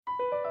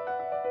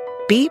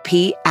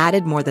BP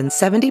added more than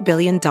 $70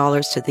 billion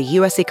to the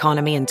U.S.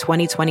 economy in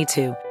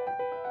 2022.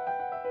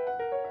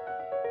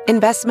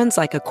 Investments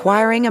like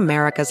acquiring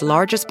America's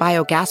largest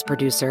biogas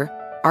producer,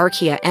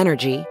 Archaea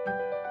Energy,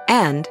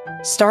 and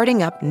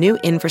starting up new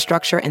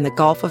infrastructure in the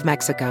Gulf of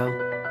Mexico.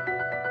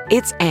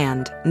 It's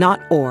and,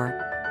 not or.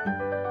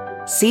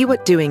 See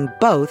what doing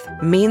both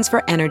means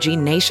for energy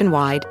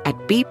nationwide at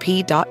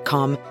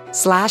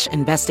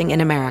bp.com/investing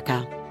in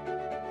America.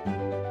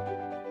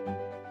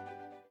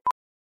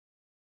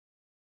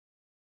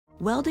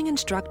 Welding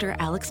instructor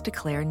Alex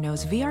DeClaire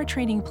knows VR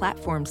training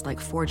platforms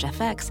like Forge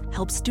FX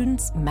help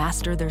students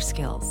master their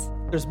skills.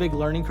 There's a big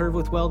learning curve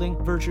with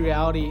welding. Virtual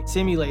reality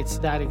simulates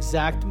that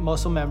exact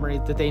muscle memory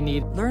that they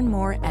need. Learn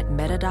more at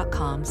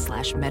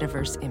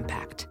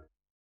meta.com/metaverseimpact.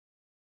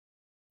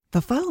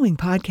 The following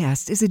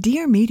podcast is a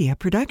Dear Media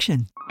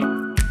production.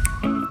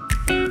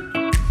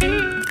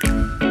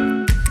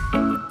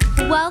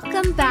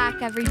 Welcome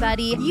back,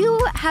 everybody.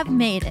 You have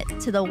made it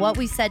to the What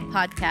We Said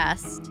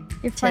podcast.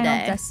 Your final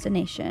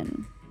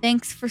destination.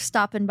 Thanks for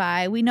stopping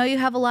by. We know you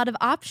have a lot of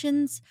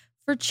options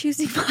for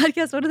choosing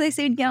podcasts. What do they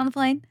say when you get on the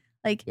plane?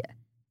 Yeah.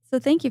 So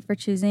thank you for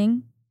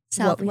choosing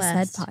Southwest. What We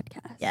Said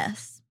podcast.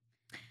 Yes.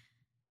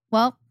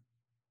 Well,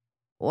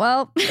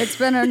 it's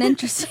been an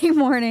interesting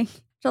morning.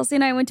 Chelsea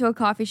and I went to a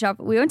coffee shop.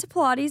 We went to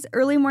Pilates,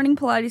 early morning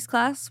Pilates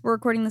class. We're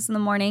recording this in the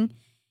morning.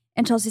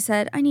 And Chelsea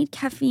said, I need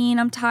caffeine.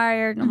 I'm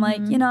tired. And I'm like,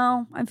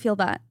 I feel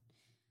that.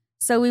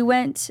 So we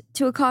went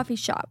to a coffee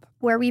shop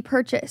where we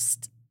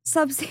purchased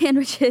sub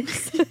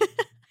sandwiches.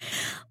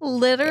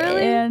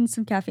 Literally. And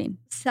some caffeine.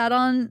 Sat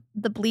on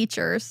the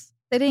bleachers.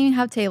 They didn't even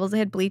have tables. They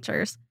had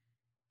bleachers.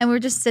 And we were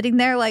just sitting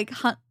there like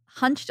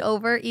hunched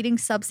over eating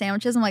sub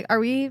sandwiches. I'm like, are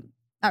we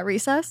at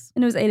recess?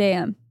 And it was 8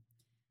 a.m.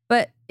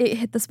 But it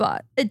hit the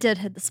spot. It did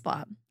hit the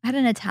spot. I had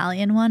an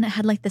Italian one. It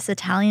had like this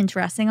Italian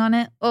dressing on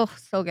it. Oh,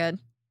 so good.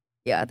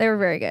 Yeah, they were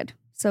very good.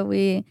 So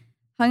we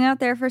hung out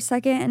there for a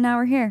second and now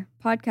we're here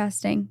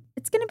podcasting.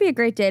 It's going to be a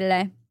great day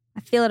today. I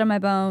feel it in my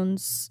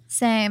bones.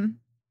 Same.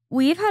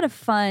 We've had a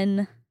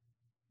fun,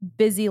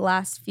 busy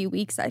last few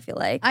weeks, I feel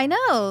like. I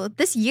know.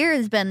 This year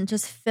has been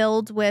just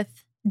filled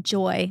with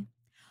joy.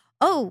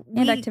 Oh,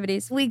 and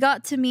activities. We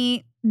got to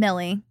meet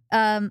Millie.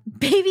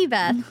 Baby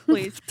Beth,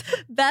 please.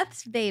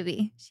 Beth's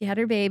baby. She had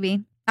her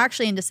baby.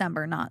 Actually in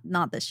December,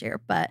 not this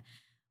year, but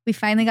we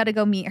finally got to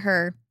go meet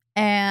her.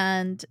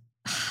 And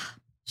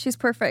she's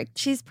perfect.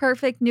 She's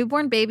perfect.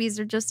 Newborn babies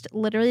are just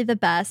literally the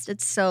best.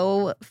 It's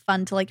so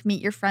fun to like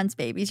meet your friends'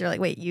 babies. You're like,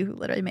 wait, you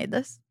literally made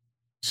this?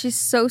 She's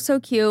so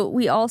cute.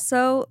 We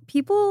also,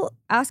 people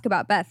ask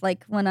about Beth,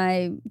 like when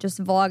I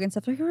just vlog and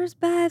stuff, like, where's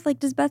Beth? Like,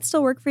 does Beth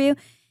still work for you?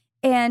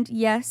 And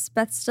yes,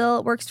 Beth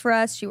still works for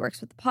us. She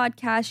works with the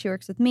podcast. She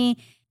works with me.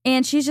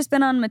 And she's just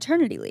been on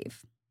maternity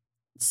leave.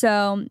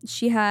 So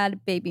she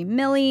had baby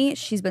Millie.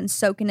 She's been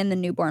soaking in the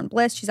newborn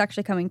bliss. She's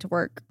actually coming to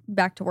work,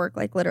 back to work,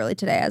 like literally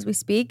today as we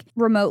speak,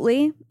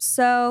 remotely.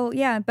 So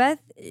yeah, Beth,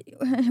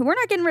 we're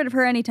not getting rid of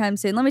her anytime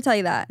soon. Let me tell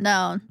you that.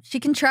 No, she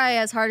can try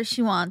as hard as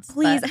she wants.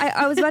 Please,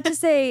 I was about to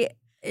say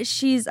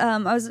she's, I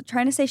was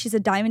trying to say she's a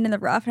diamond in the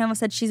rough, and I almost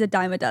said she's a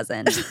dime a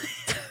dozen.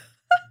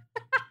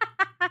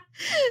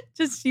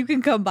 Just, you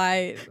can come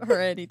by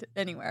her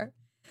anywhere.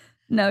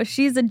 No,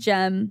 she's a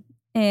gem.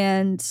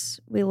 And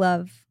we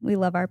love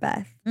our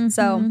Beth. Mm-hmm.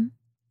 So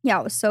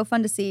yeah, it was so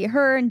fun to see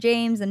her and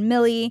James and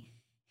Millie,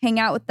 hang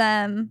out with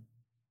them.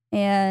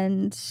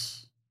 And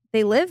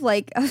they live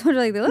like, I was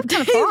like, they live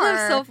kind of far. They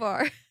live so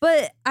far.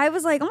 But I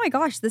was like, oh my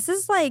gosh, this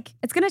is like,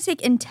 it's going to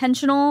take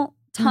intentional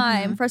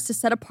time for us to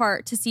set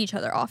apart to see each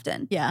other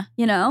often. Yeah.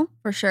 You know?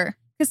 For sure.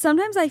 Because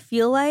sometimes I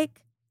feel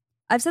like,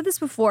 I've said this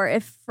before,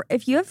 if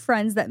you have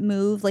friends that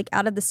move like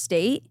out of the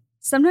state,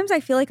 sometimes I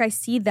feel like I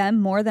see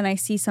them more than I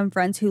see some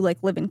friends who like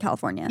live in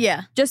California.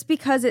 Yeah. Just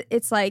because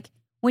it's like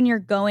when you're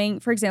going,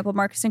 for example,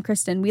 Marcus and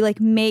Kristen, we like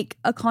make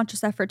a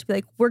conscious effort to be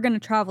like, we're going to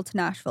travel to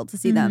Nashville to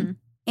see them.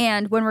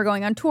 And when we're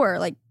going on tour,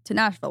 like to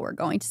Nashville, we're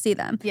going to see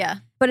them. Yeah.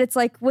 But it's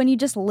like when you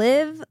just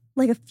live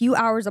like a few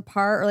hours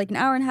apart or like an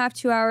hour and a half,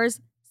 2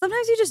 hours,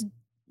 sometimes you just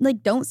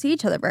like don't see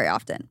each other very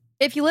often.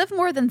 If you live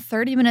more than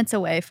 30 minutes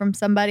away from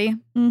somebody,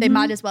 they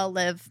might as well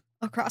live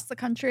across the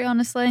country,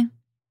 honestly.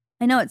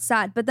 I know it's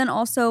sad, but then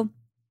also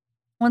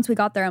once we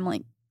got there, I'm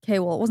like, okay,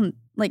 well, it wasn't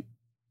like,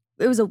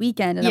 it was a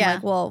weekend. And I'm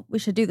like, well, we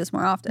should do this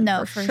more often.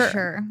 No, for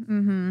sure.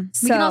 Mm-hmm.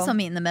 So, we can also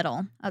meet in the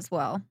middle as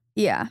well.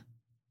 Yeah.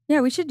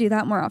 Yeah, we should do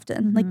that more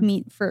often. Like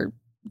meet for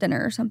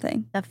dinner or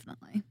something.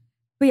 Definitely.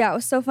 But yeah, it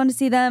was so fun to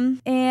see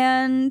them.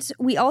 And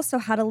we also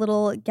had a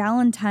little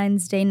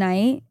Galentine's Day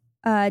night.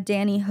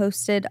 Danny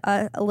hosted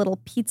a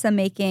little pizza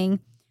making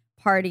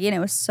party and it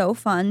was so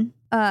fun.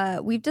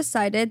 We've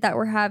decided that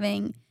we're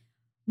having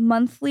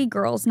monthly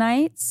girls'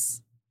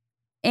 nights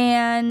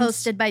and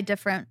hosted by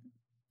different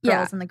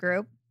girls in the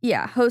group.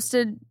 Yeah,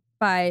 hosted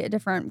by a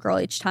different girl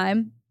each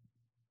time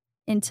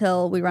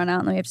until we run out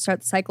and then we have to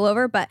start the cycle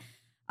over. But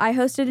I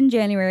hosted in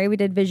January. We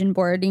did vision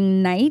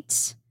boarding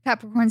night.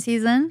 Capricorn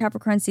season.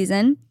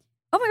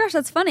 Oh my gosh,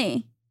 that's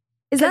funny.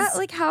 Is that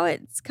like how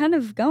it's kind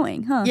of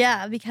going, huh?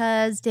 Yeah,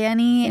 because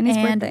Danny Danny's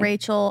and birthday.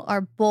 Rachel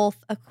are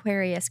both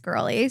Aquarius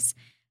girlies.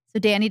 So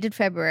Danny did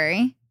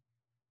February.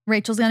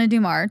 Rachel's going to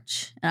do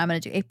March. And I'm going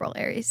to do April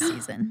Aries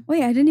season.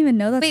 Wait, I didn't even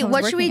know that. Wait,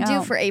 what should we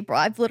do for April?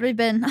 I've literally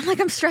been,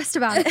 I'm stressed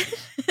about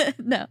it.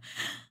 No.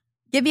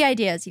 Give me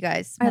ideas, you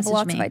guys. I have Message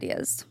lots me. of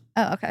ideas.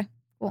 Oh, okay.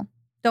 Cool.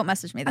 Don't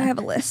message me then. I have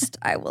a list.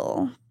 I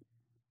will.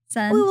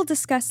 Send. We will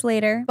discuss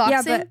later.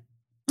 Boxing? Yeah,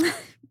 but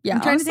yeah,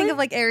 I'm trying to think honestly, of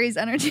like Aries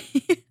energy.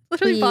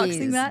 Literally boxing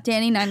please. that.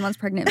 Danny, 9 months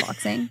pregnant,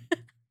 boxing.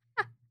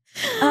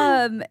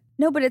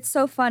 No, but it's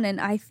so fun. And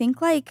I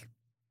think like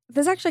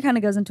this actually kind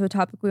of goes into a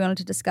topic we wanted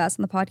to discuss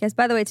on the podcast.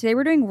 By the way, today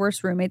we're doing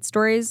worst roommate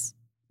stories.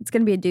 It's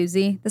going to be a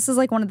doozy. This is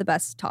like one of the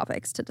best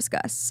topics to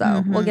discuss.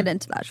 So we'll get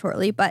into that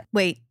shortly. But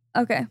Wait,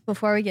 okay.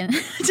 before we get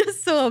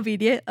just so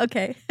obedient.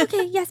 Okay.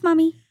 Okay. Yes,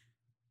 mommy.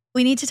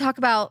 We need to talk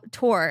about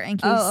tour in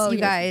case you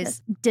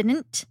guys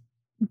didn't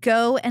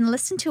go and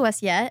listen to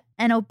us yet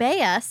and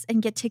obey us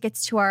and get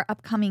tickets to our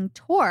upcoming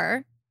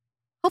tour.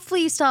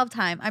 Hopefully you still have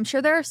time. I'm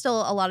sure there are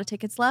still a lot of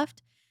tickets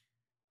left.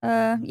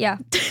 Yeah.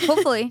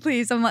 Hopefully.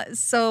 Please, I'm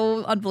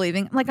so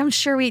unbelieving. I'm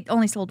sure we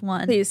only sold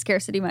one. Please,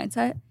 scarcity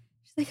mindset.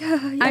 She's like,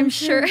 oh, yeah, I'm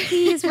sure.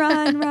 Please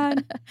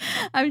run.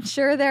 I'm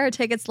sure there are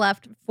tickets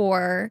left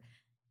for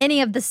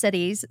any of the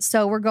cities.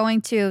 So we're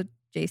going to,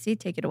 JC,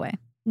 take it away.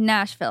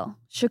 Nashville,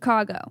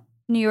 Chicago,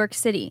 New York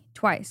City,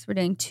 twice. We're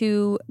doing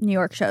 2 New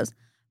York shows.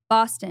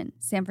 Boston,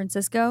 San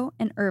Francisco,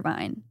 and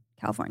Irvine,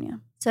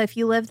 California. So if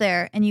you live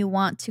there and you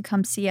want to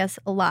come see us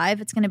live,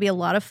 it's going to be a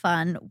lot of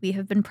fun. We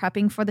have been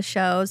prepping for the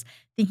shows,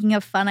 thinking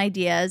of fun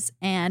ideas,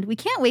 and we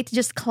can't wait to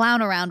just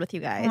clown around with you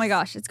guys. Oh my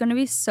gosh, it's going to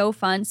be so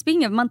fun.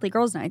 Speaking of monthly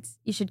girls' nights,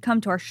 you should come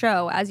to our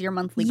show as your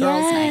monthly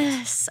girls' night.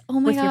 Yes. Oh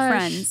my with gosh. your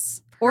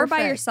friends. Or by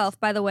Perfect. yourself,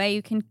 by the way.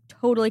 You can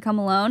totally come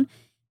alone.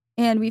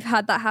 And we've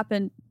had that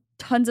happen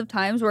tons of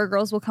times where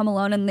girls will come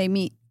alone and they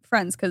meet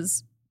friends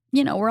because,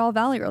 we're all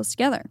Valley Girls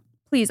together.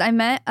 Please, I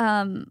met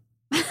a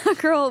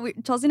girl,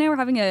 Chelsea and I were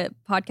having a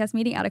podcast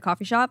meeting at a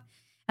coffee shop,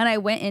 and I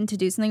went in to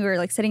do something. We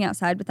were sitting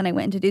outside, but then I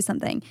went in to do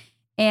something.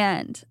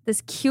 And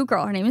this cute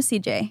girl, her name is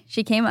CJ,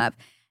 she came up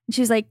and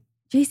she was like,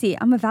 JC,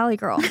 I'm a Valley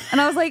girl.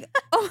 And I was like,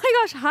 oh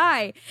my gosh,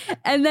 hi.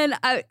 And then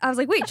I was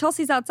like, wait,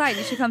 Chelsea's outside.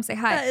 You should come say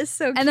hi. That is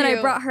so cute. And then I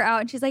brought her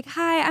out and she's like,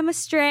 hi, I'm a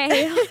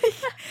stray.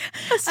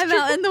 I'm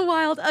out in the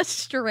wild, a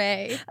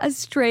stray. A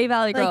stray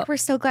Valley girl. We're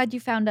so glad you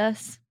found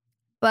us.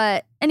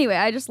 But anyway,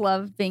 I just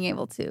love being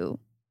able to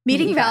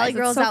Meeting you Valley guys. It's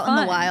girls so out in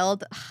the fun.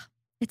 wild.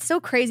 It's so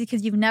crazy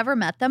because you've never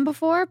met them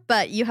before,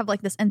 but you have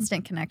this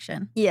instant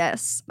connection.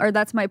 Yes. Or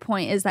that's my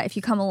point, is that if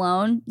you come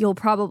alone, you'll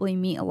probably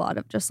meet a lot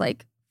of just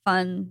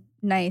fun,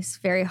 nice,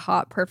 very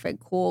hot,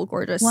 perfect, cool,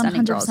 gorgeous,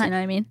 stunning girls. 100%. You know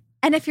what I mean?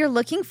 And if you're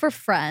looking for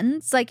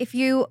friends, if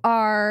you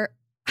are,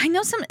 I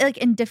know some,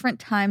 in different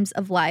times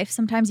of life,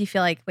 sometimes you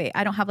feel wait,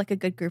 I don't have a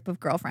good group of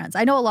girlfriends.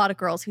 I know a lot of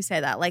girls who say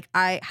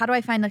that. How do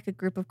I find a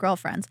group of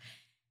girlfriends?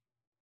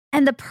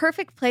 And the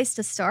perfect place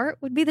to start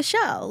would be the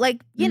show.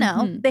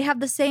 They have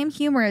the same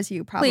humor as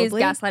you, probably.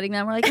 Please, gaslighting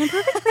them. We're the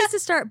perfect place to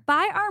start.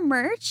 Buy our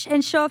merch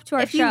and show up to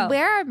our If show. you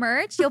wear our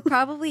merch, you'll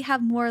probably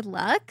have more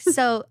luck.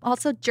 So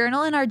also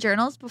journal in our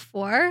journals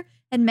before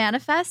and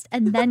manifest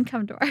and then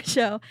come to our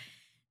show.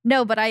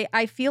 No, but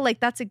I feel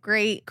that's a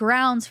great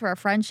grounds for a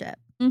friendship.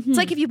 Mhm.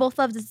 It's if you both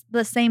love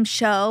the same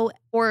show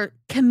or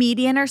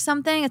comedian or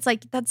something. It's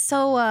that's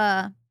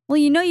so Well,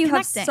 you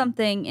have connecting.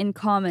 something in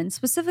common,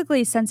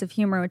 specifically sense of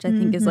humor, which I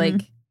think is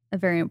a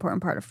very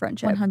important part of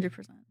friendship.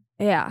 100%.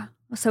 Yeah.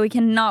 So we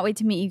cannot wait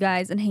to meet you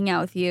guys and hang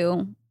out with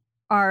you.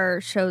 Our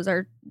shows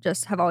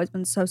have always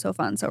been so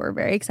fun. So we're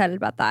very excited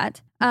about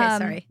that. Okay,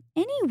 sorry.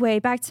 Anyway,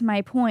 back to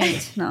my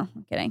point. No,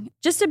 I'm kidding.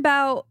 Just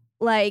about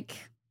the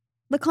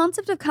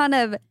concept of kind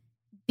of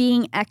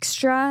being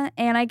extra.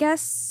 And I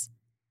guess,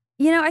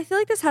 I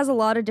feel this has a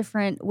lot of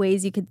different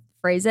ways you could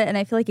phrase it. And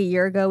I feel a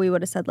year ago we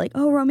would have said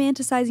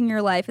romanticizing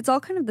your life. It's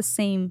all kind of the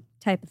same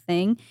type of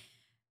thing.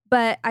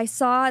 But I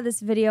saw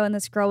this video and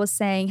this girl was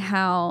saying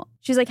how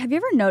she's have you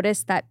ever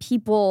noticed that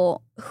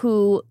people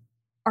who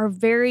are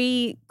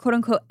very quote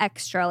unquote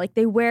extra,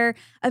 they wear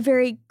a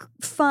very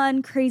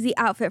fun, crazy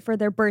outfit for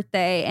their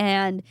birthday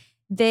and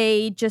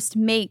they just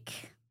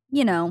make,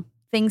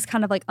 things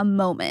kind of a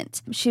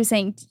moment. She was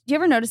saying, do you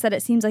ever notice that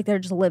it seems they're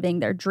just living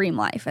their dream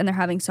life and they're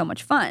having so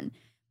much fun?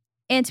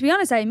 And to be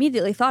honest, I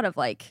immediately thought of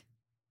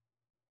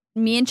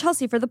me and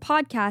Chelsea for the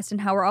podcast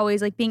and how we're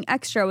always being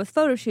extra with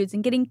photo shoots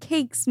and getting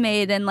cakes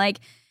made and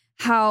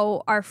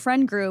how our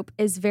friend group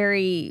is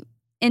very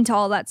into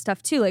all that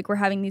stuff too. We're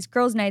having these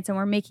girls' nights and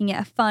we're making it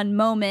a fun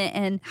moment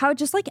and how it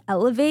just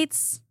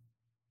elevates,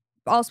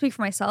 I'll speak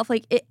for myself,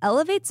 it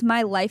elevates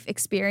my life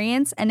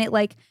experience and it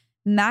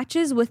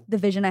matches with the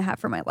vision I have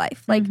for my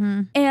life.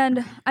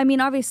 And I mean,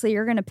 obviously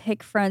you're going to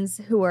pick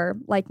friends who are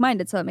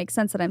like-minded. So it makes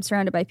sense that I'm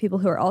surrounded by people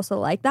who are also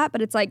like that.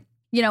 But it's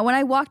when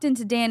I walked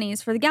into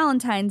Danny's for the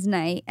Galentine's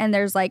night and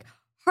there's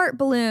heart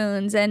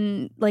balloons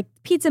and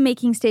pizza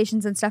making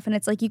stations and stuff. And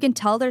it's you can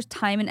tell there's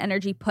time and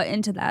energy put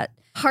into that.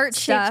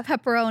 Heart-shaped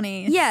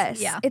pepperonis.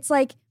 Yes. Yeah. It's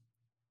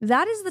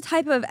that is the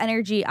type of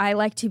energy I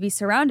like to be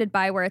surrounded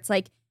by where it's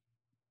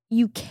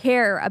you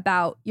care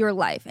about your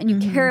life and you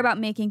care about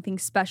making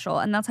things special.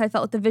 And that's how I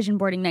felt with the vision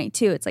boarding night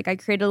too. It's like I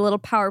created a little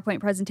PowerPoint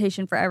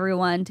presentation for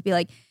everyone to be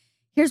like,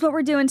 here's what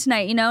we're doing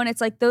tonight, you know? And it's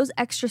like those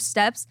extra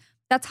steps.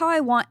 That's how I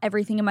want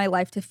everything in my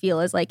life to feel,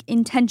 is like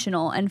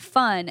intentional and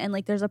fun and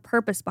like there's a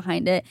purpose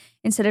behind it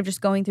instead of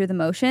just going through the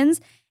motions.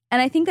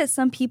 And I think that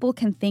some people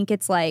can think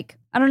it's like,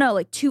 I don't know,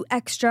 like too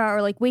extra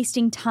or like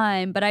wasting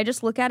time. But I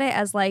just look at it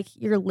as like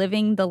you're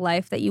living the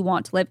life that you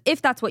want to live,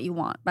 if that's what you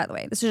want, by the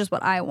way. This is just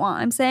what I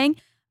want, I'm saying.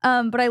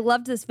 But I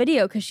loved this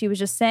video because she was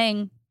just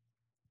saying,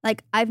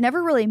 like, I've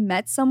never really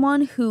met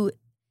someone who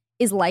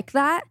is like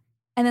that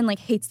and then like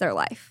hates their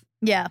life.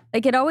 Yeah.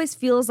 Like it always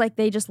feels like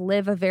they just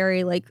live a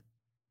very like,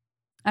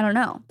 I don't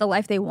know, the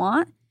life they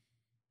want.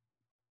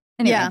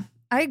 Anyway. Yeah,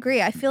 I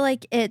agree. I feel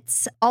like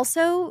it's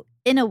also,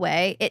 in a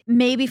way, it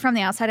maybe from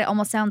the outside, it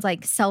almost sounds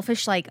like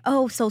selfish, like,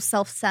 oh, so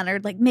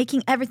self-centered, like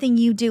making everything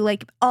you do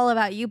like all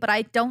about you. But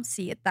I don't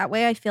see it that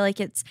way. I feel like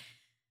it's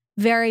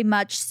very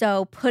much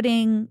so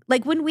putting,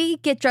 like when we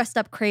get dressed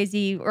up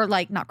crazy, or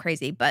like not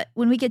crazy, but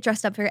when we get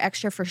dressed up very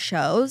extra for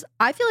shows,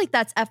 I feel like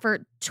that's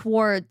effort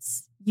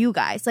towards you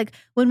guys. Like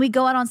when we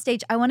go out on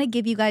stage, I want to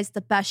give you guys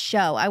the best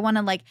show. I want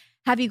to like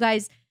have you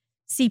guys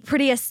see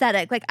pretty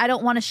aesthetic. Like I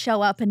don't want to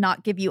show up and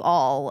not give you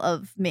all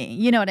of me.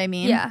 You know what I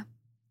mean? Yeah.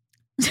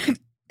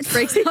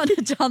 Breaks on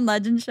a John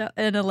Legend show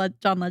in a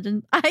John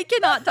Legend. I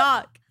cannot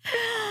talk.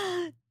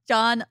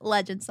 John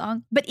Legend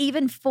song. But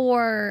even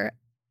for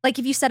like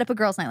if you set up a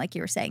girls' night, like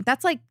you were saying,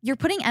 that's like you're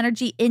putting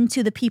energy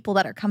into the people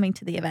that are coming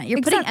to the event.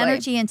 You're putting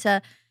energy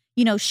into,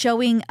 you know,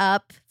 showing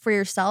up for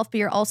yourself, but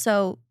you're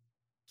also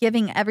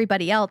giving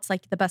everybody else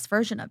like the best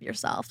version of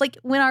yourself. Like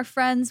when our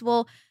friends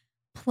will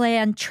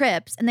plan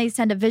trips and they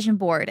send a vision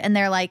board and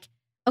they're like,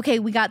 okay,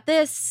 we got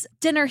this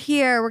dinner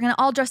here. We're going to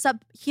all dress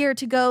up here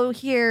to go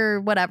here,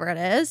 whatever it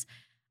is.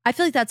 I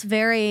feel like that's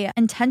very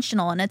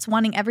intentional and it's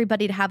wanting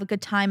everybody to have a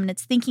good time and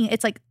it's thinking,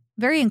 it's like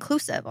very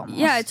inclusive almost.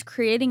 Yeah, it's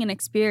creating an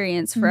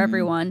experience for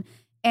everyone.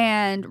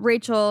 And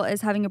Rachel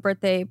is having a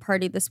birthday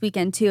party this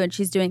weekend too. And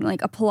she's doing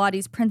like a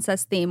Pilates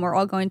princess theme. We're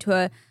all going to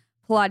a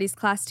Pilates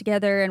class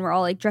together and we're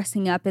all like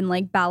dressing up in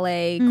like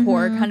ballet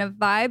core kind of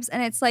vibes.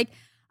 And it's like,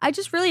 I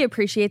just really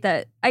appreciate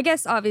that. I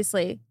guess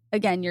obviously,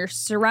 again, you're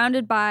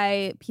surrounded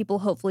by people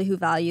hopefully who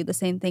value the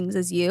same things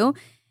as you.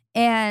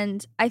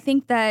 And I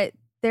think that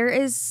there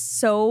is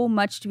so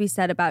much to be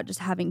said about just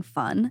having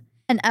fun.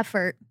 And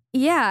effort.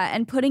 Yeah,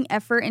 and putting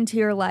effort into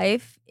your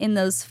life in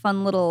those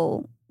fun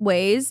little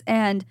ways.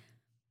 And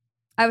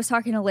I was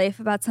talking to Leif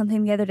about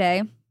something the other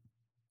day.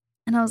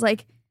 And I was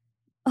like,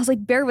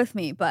 bear with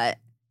me, but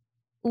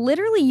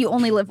literally you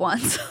only live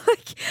once.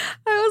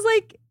 I was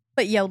like,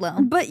 but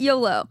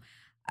YOLO.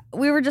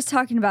 We were just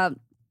talking about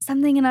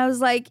something and I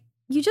was like,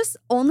 you just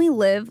only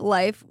live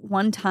life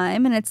one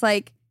time. And it's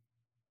like,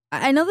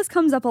 I know this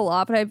comes up a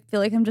lot, but I feel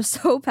like I'm just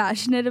so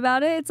passionate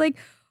about it. It's like,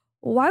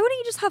 why wouldn't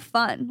you just have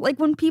fun? Like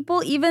when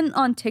people, even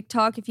on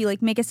TikTok, if you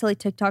like make a silly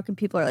TikTok and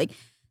people are like,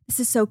 this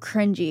is so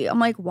cringy. I'm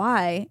like,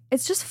 why?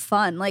 It's just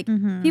fun. Like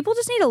people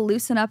just need to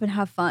loosen up and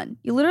have fun.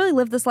 You literally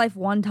live this life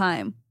one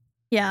time.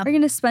 Yeah. You're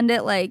going to spend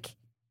it like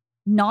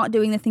not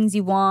doing the things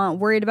you want,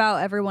 worried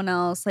about everyone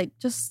else. Like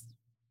just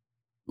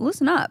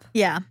loosen up.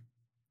 Yeah.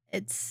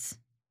 It's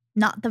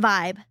not the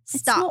vibe. Stop.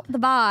 It's not the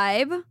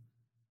vibe.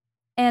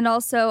 And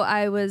also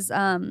I was, is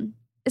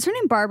her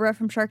name Barbara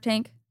from Shark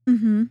Tank?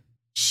 Mm-hmm.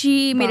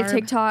 She made a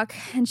TikTok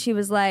and she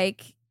was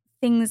like,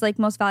 things like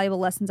most valuable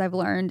lessons I've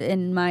learned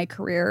in my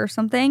career or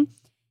something.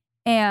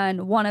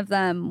 And one of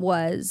them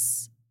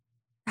was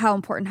how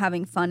important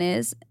having fun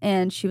is.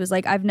 And she was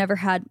like, I've never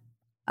had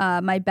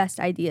my best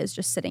ideas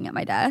just sitting at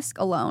my desk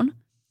alone.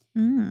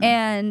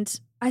 And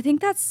I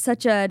think that's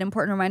such an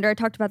important reminder. I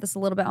talked about this a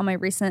little bit on my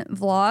recent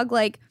vlog.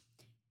 Like,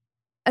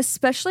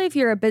 especially if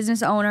you're a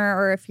business owner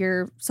or if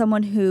you're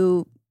someone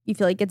who you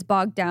feel like gets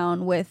bogged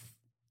down with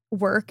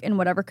work in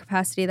whatever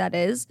capacity that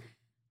is,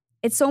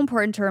 it's so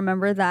important to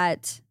remember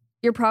that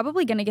you're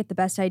probably going to get the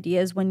best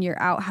ideas when you're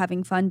out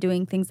having fun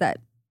doing things that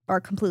are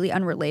completely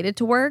unrelated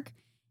to work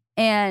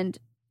and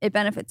it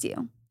benefits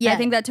you. Yeah. I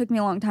think that took me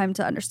a long time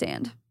to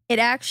understand. It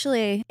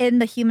actually, in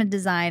the Human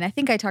Design, I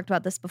think I talked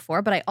about this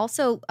before, but I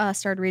also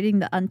started reading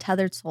The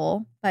Untethered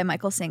Soul by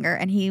Michael Singer,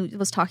 and he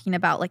was talking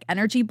about like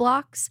energy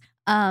blocks.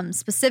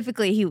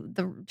 Specifically,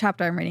 the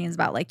chapter I'm reading is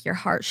about like your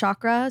heart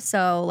chakra.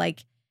 So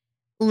like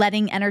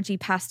letting energy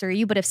pass through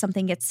you. But if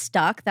something gets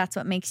stuck, that's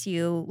what makes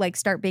you like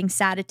start being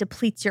sad. It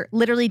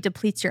literally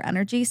depletes your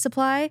energy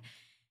supply.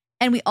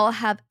 And we all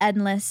have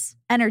endless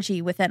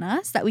energy within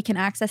us that we can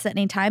access at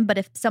any time. But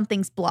if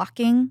something's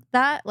blocking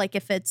that, like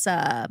if it's,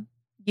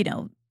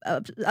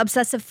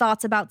 obsessive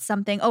thoughts about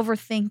something,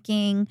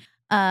 overthinking,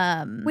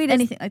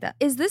 anything like that.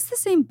 Is this the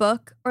same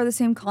book or the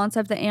same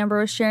concept that Amber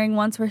was sharing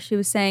once where she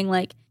was saying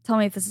like, tell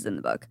me if this is in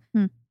the book,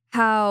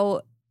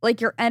 how like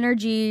your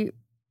energy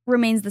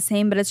remains the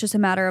same, but it's just a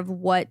matter of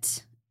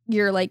what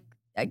you're like,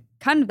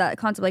 kind of that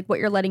concept, like what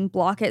you're letting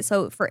block it.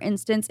 So for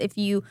instance, if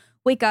you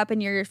wake up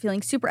and you're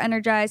feeling super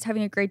energized,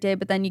 having a great day,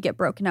 but then you get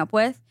broken up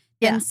with,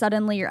 then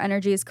suddenly your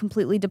energy is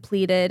completely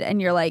depleted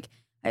and you're like,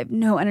 I have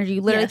no energy.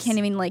 You literally Yes. can't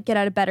even like get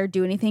out of bed or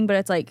do anything. But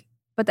it's like,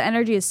 but the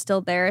energy is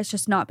still there. It's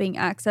just not being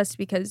accessed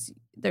because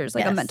there's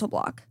like a Yes. mental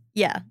block.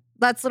 Yeah.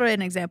 That's literally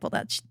an example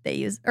that they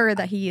use or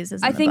that he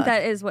uses. In I the think book.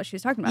 that is what she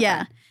was talking about.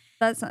 Yeah.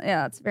 then.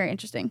 That's very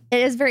interesting. It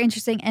is very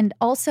interesting. And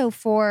also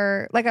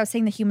for, like I was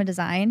saying, the human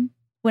design,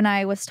 when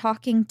I was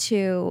talking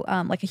to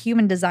like a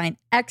human design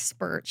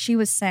expert, she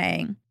was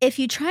saying, if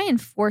you try and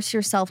force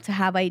yourself to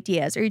have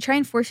ideas or you try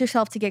and force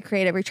yourself to get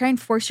creative or you try and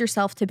force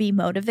yourself to be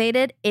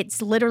motivated,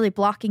 it's literally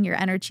blocking your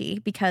energy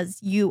because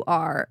you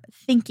are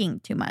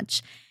thinking too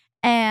much.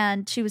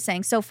 And she was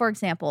saying, so for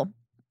example,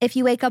 if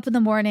you wake up in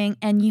the morning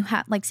and you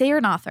have, like, say you're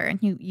an author and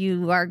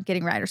you are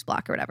getting writer's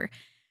block or whatever.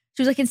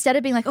 She was like, instead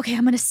of being like, okay,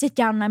 I'm going to sit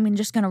down and I'm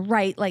just going to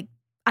write, like,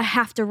 I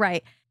have to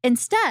write.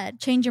 Instead,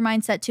 change your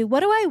mindset to, what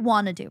do I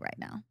want to do right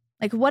now?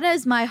 Like, what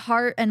is my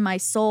heart and my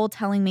soul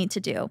telling me to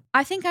do?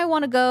 I think I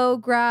want to go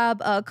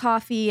grab a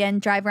coffee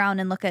and drive around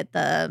and look at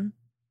the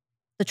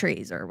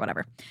trees or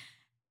whatever.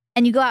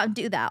 And you go out and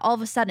do that. All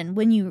of a sudden,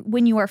 when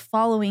you are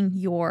following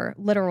your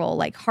literal,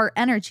 like, heart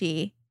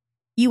energy,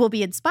 you will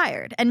be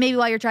inspired. And maybe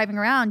while you're driving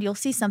around, you'll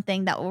see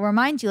something that will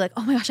remind you, like,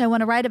 oh my gosh, I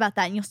want to write about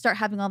that. And you'll start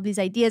having all these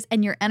ideas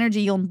and your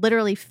energy, you'll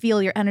literally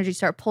feel your energy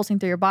start pulsing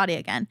through your body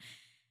again.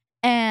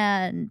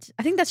 And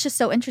I think that's just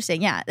so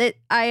interesting. Yeah.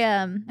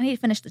 I need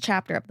to finish the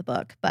chapter of the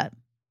book, but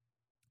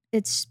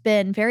it's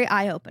been very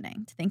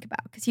eye-opening to think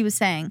about. Because he was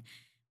saying,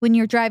 when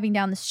you're driving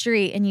down the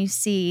street and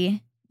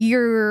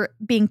you're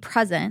being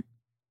present,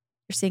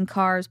 you're seeing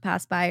cars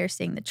pass by, you're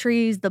seeing the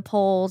trees, the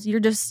poles. You're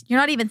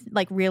not even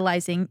like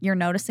realizing you're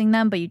noticing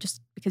them, but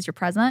because you're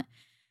present.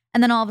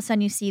 And then all of a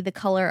sudden you see the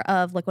color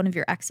of like one of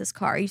your ex's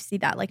car. You see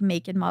that like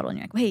make and model and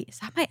you're like, wait, is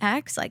that my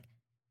ex? Like,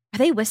 are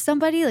they with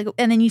somebody? Like,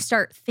 and then you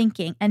start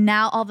thinking and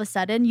now all of a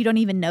sudden you don't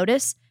even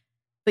notice,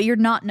 but you're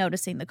not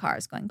noticing the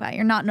cars going by.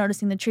 You're not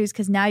noticing the trees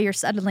because now you're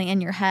suddenly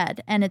in your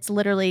head and it's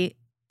literally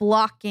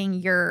blocking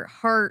your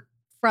heart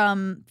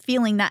from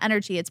feeling that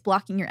energy. It's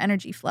blocking your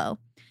energy flow.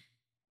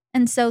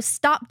 And so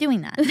stop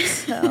doing that.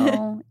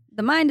 So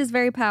the mind is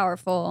very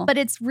powerful. But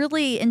it's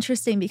really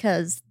interesting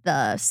because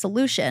the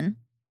solution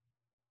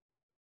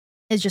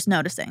is just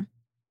noticing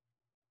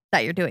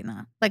that you're doing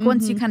that. Like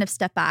once you kind of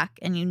step back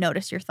and you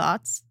notice your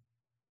thoughts,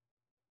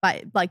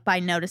 by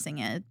noticing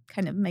it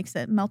kind of makes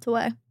it melt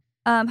away.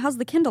 How's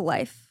the Kindle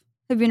life?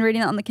 Have you been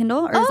reading that on the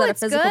Kindle or is that a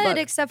physical it's good,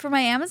 book? except for my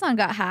Amazon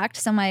got hacked,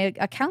 so my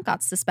account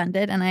got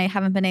suspended and I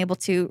haven't been able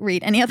to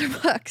read any other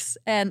books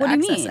and What do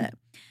you access mean? it.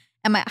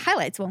 And my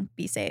highlights won't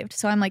be saved,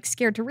 so I'm like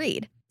scared to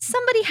read.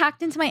 Somebody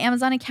hacked into my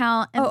Amazon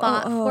account and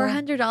bought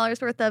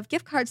 $400 worth of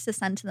gift cards to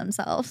send to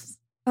themselves.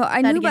 Oh,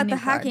 I That'd knew give about me the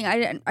a card.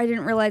 hacking. I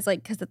didn't realize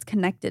like because it's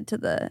connected to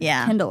the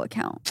Yeah. Kindle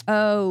account.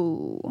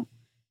 Oh,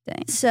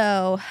 dang.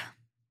 So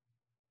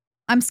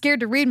I'm scared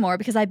to read more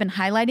because I've been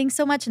highlighting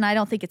so much and I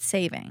don't think it's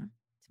saving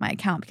to my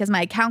account because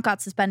my account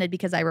got suspended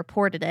because I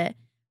reported it.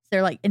 So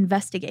they're like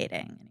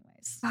investigating.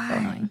 Anyways, so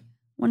annoying.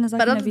 When is that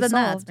But going other to be than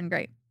that, it's solved? been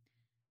great.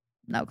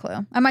 No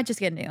clue. I might just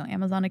get a new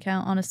Amazon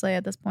account, honestly,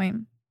 at this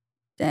point.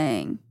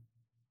 Dang.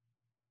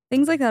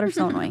 Things like that are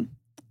so annoying.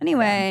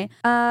 Anyway,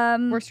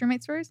 Worst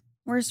roommate stories?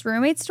 worst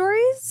roommate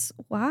stories?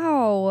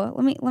 Wow.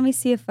 Let me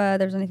see if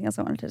there's anything else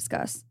I wanted to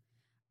discuss.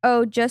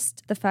 Oh,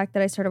 just the fact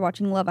that I started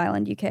watching Love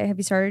Island UK. Have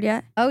you started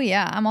yet? Oh,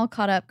 yeah. I'm all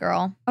caught up,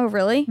 girl. Oh,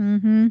 really?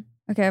 Mm-hmm.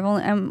 Okay,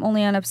 I'm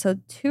only on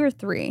episode 2 or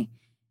 3,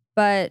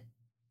 but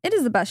it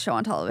is the best show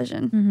on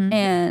television. Mm-hmm.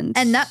 And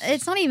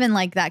It's not even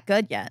like that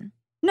good yet.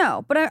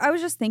 no, but I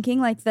was just thinking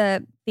like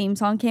the theme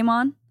song came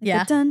on. Like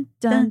Yeah. the dun,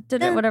 dun, dun,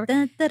 dun, whatever.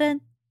 Dun, dun,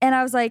 dun. And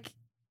I was like,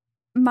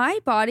 my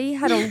body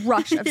had a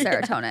rush of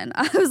serotonin.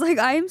 I was like,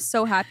 I am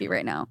so happy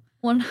right now.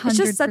 100%. It's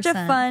just such a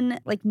fun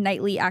like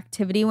nightly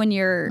activity when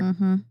you're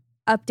Mm-hmm.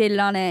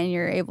 updated on it and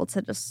you're able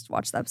to just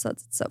watch the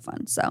episodes. It's so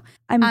fun. So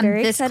I'm I'm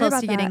very this excited close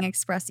about to that. getting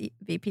Express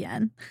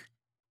VPN.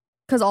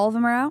 Because all of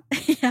them are out?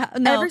 Yeah.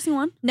 No. Every single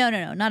one? No,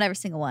 not every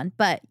single one.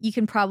 But you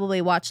can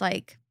probably watch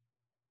like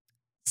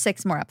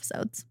 6 more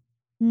episodes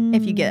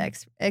if you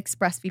get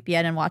Express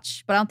VPN and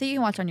watch. But I don't think you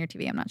can watch on your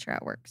TV. I'm not sure how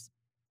it works.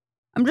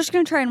 I'm just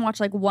going to try and watch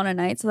like one a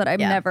night so that I've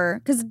Yeah. never...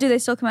 Because do they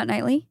still come out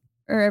nightly?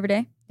 Or every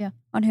day? Yeah.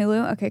 On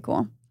Hulu? Okay,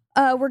 cool.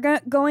 We're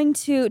going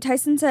to...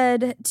 Tyson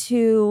said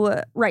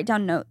to write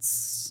down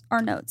notes.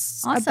 Our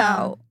notes. Awesome.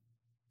 About...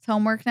 It's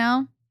homework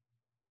now.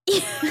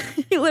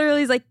 He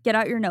literally is like, get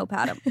out your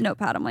notepad.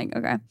 I'm like,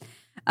 okay.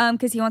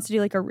 Because he wants to do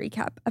like a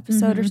recap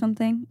episode or Mhm.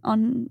 something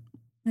on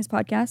his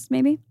podcast,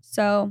 maybe.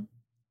 So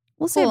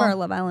we'll save Cool. our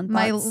Love Island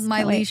My thoughts. my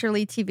Can't wait.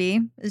 leisurely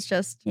TV is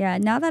just Yeah,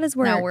 now that is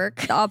now work.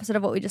 work. The opposite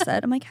of what we just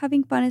said. I'm like,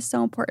 having fun is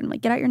so important.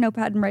 Like, get out your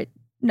notepad and write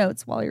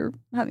notes while you're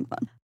having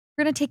fun.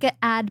 We're going to take an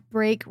ad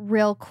break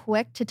real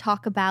quick to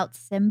talk about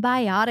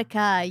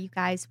Symbiotica. You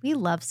guys, we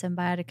love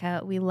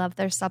Symbiotica. We love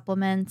their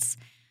supplements.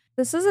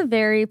 This is a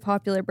very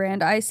popular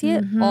brand. I see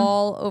it Mhm.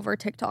 all over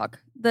TikTok.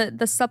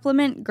 The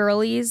supplement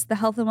girlies, the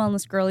health and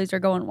wellness girlies are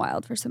going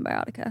wild for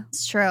Symbiotica.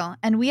 It's true.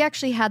 And we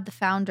actually had the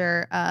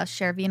founder,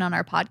 Shervine, on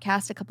our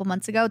podcast a couple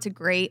months ago. It's a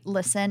great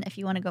listen if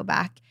you want to go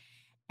back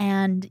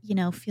and,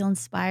 feel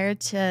inspired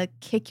to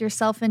kick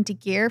yourself into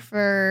gear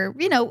for,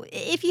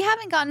 if you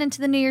haven't gotten into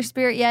the New Year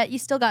spirit yet, you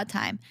still got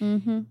time.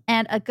 Mm-hmm.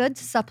 And a good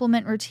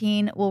supplement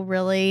routine will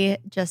really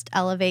just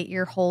elevate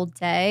your whole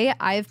day.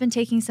 I've been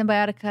taking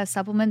Symbiotica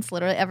supplements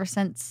literally ever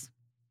since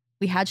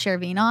we had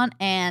Chervine on,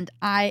 and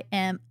I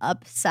am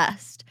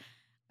obsessed.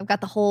 I've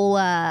got the whole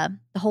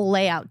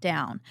layout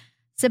down.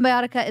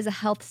 Symbiotica is a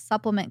health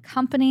supplement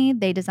company.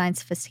 They design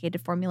sophisticated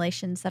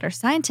formulations that are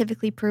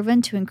scientifically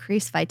proven to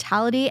increase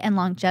vitality and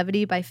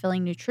longevity by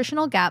filling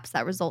nutritional gaps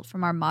that result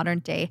from our modern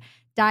day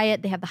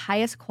diet. They have the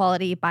highest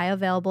quality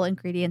bioavailable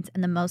ingredients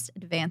and the most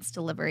advanced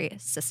delivery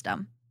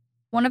system.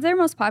 One of their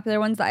most popular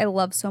ones that I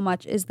love so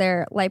much is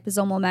their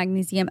liposomal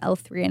magnesium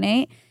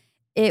L-threonate.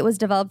 It was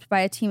developed by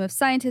a team of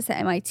scientists at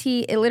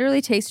MIT. It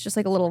literally tastes just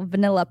like a little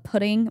vanilla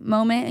pudding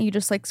moment, and you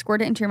just like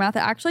squirt it into your mouth. It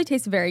actually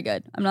tastes very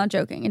good. I'm not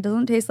joking. It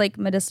doesn't taste like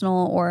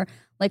medicinal or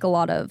like a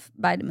lot of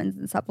vitamins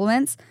and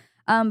supplements.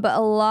 But a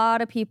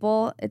lot of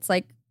people, it's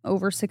like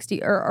over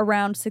 60 or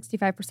around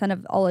 65%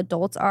 of all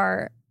adults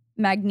are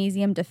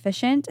magnesium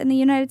deficient in the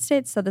United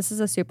States. So this is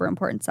a super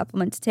important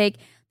supplement to take.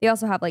 They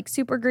also have like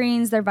super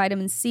greens. Their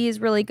vitamin C is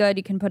really good.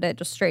 You can put it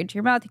just straight into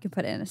your mouth. You can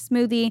put it in a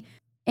smoothie.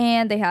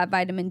 And they have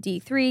vitamin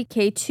D3,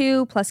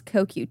 K2 plus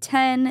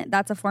CoQ10.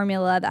 That's a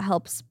formula that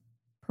helps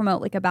promote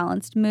like a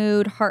balanced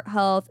mood, heart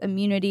health,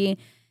 immunity.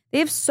 They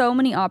have so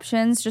many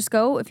options. Just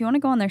go, if you want to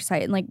go on their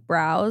site and like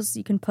browse,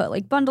 you can put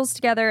like bundles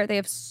together. They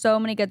have so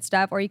many good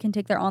stuff, or you can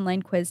take their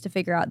online quiz to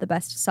figure out the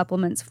best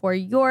supplements for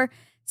your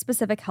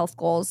specific health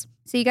goals.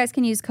 So you guys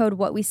can use code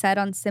WhatWeSaid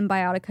on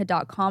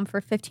Symbiotica.com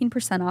for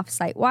 15% off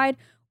site-wide,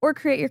 or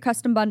create your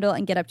custom bundle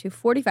and get up to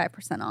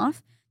 45%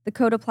 off. The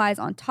code applies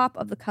on top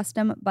of the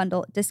custom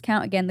bundle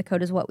discount. Again, the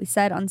code is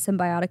WhatWeSaid on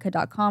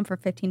Symbiotica.com for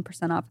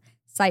 15% off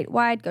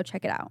site-wide. Go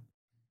check it out.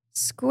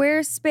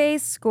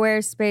 Squarespace.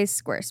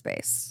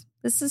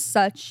 This is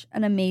such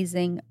an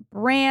amazing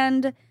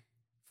brand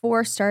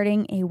for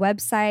starting a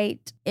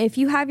website. If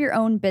you have your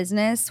own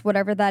business,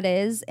 whatever that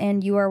is,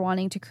 and you are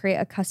wanting to create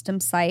a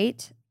custom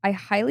site, I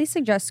highly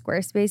suggest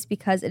Squarespace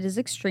because it is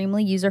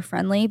extremely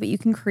user-friendly, but you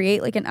can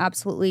create like an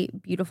absolutely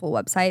beautiful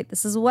website.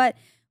 This is what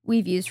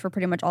we've used for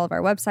pretty much all of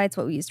our websites,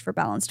 what we used for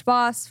Balanced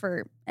Boss,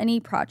 for any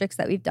projects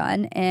that we've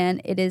done,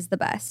 and it is the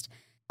best.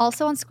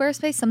 Also on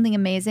Squarespace, something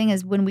amazing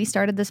is when we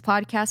started this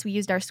podcast, we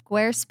used our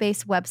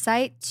Squarespace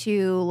website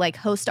to like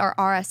host our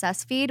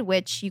RSS feed,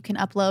 which you can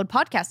upload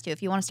podcasts to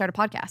if you want to start a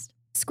podcast.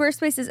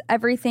 Squarespace is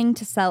everything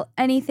to sell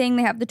anything.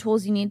 They have the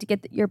tools you need to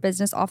get your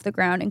business off the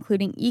ground,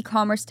 including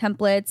e-commerce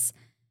templates,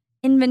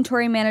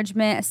 inventory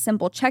management, a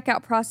simple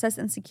checkout process,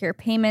 and secure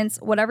payments.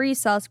 Whatever you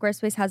sell,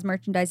 Squarespace has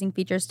merchandising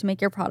features to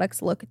make your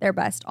products look their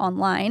best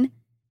online.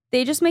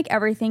 They just make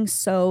everything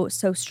so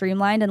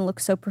streamlined and look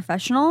so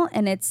professional.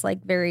 And it's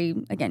like very,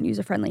 again,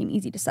 user-friendly and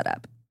easy to set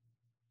up.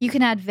 You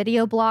can add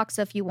video blocks.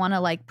 So if you want to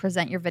like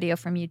present your video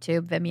from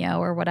YouTube, Vimeo,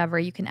 or whatever,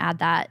 you can add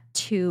that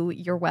to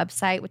your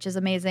website, which is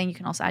amazing. You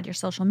can also add your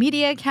social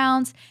media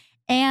accounts.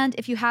 And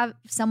if you have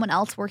someone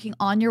else working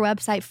on your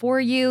website for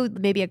you,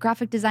 maybe a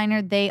graphic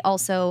designer, they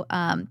also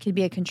can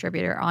be a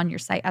contributor on your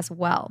site as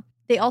well.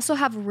 They also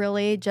have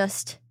really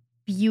just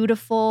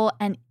beautiful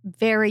and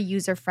very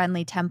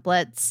user-friendly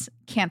templates.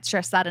 Can't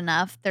stress that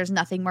enough. There's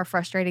nothing more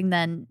frustrating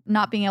than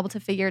not being able to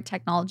figure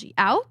technology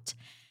out,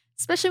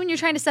 especially when you're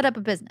trying to set up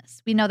a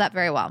business. We know that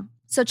very well.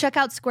 So check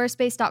out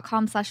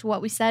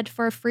squarespace.com/whatwesaid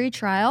for a free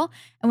trial.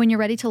 And when you're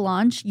ready to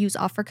launch, use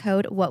offer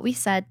code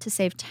WhatWeSaid to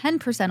save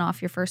 10% off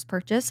your first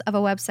purchase of a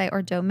website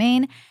or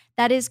domain.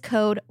 That is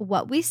code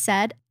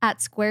WhatWeSaid at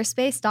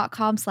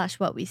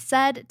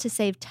squarespace.com/whatwesaid to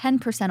save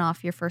 10%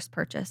 off your first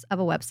purchase of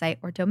a website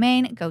or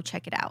domain. Go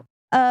check it out.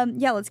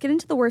 Yeah, let's get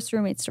into the worst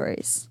roommate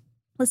stories.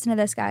 Listen to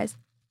this, guys.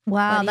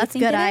 Wow, that's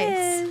good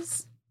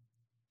ice.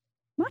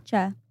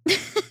 Matcha.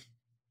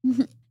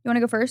 You want to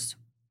go first?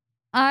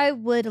 I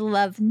would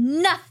love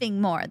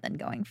nothing more than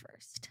going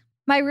first.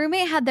 My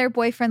roommate had their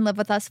boyfriend live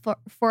with us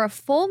for a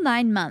full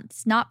 9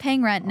 months, not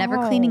paying rent, never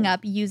cleaning up,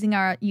 using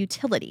our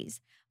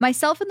utilities.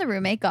 Myself and the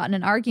roommate got in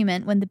an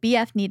argument when the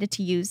boyfriend needed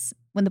to use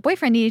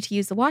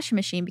the washing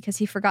machine because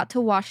he forgot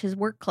to wash his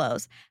work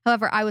clothes.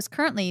 However, I was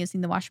currently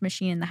using the washing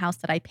machine in the house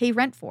that I pay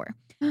rent for.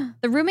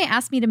 The roommate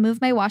asked me to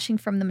move my washing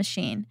from the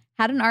machine.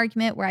 Had an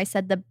argument where I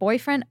said the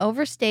boyfriend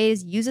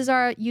overstays, uses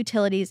our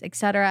utilities,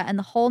 etc. And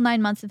the whole 9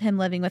 months of him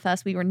living with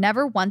us, we were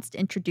never once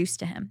introduced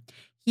to him.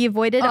 He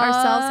avoided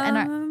ourselves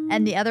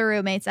and the other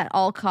roommates at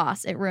all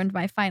costs. It ruined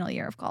my final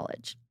year of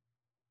college.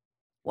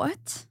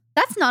 What?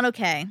 That's not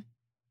okay.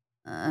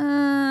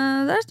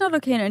 That's not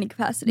okay in any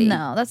capacity.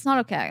 No, that's not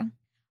okay.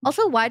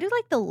 Also, why do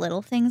like the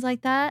little things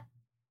like that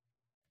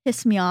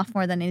piss me off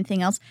more than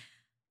anything else?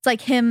 It's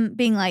like him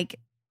being like,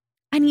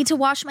 I need to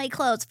wash my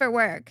clothes for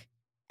work.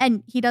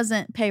 And he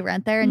doesn't pay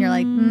rent there. And you're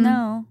like,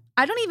 no.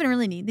 I don't even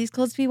really need these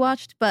clothes to be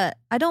washed, but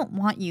I don't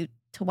want you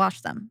to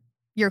wash them.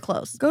 Your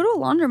clothes. Go to a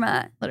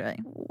laundromat. Literally.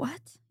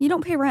 What? You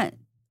don't pay rent.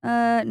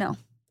 No.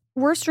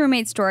 Worst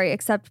roommate story,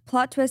 except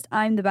plot twist,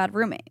 I'm the bad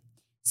roommate.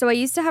 So I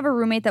used to have a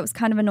roommate that was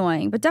kind of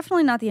annoying, but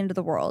definitely not the end of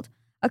the world.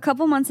 A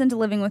couple months into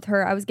living with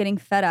her, I was getting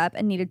fed up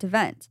and needed to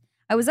vent.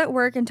 I was at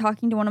work and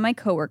talking to one of my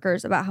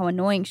coworkers about how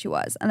annoying she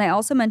was, and I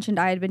also mentioned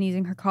I had been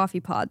using her coffee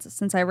pods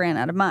since I ran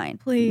out of mine.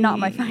 Please. Not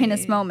my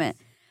finest moment.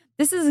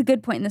 This is a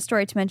good point in the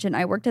story to mention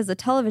I worked as a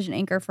television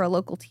anchor for a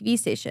local TV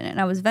station,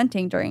 and I was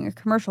venting during a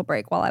commercial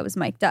break while I was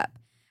mic'd up.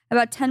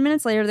 About 10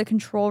 minutes later, the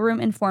control room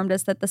informed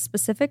us that the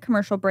specific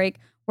commercial break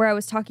where I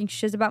was talking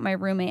shiz about my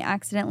roommate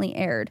accidentally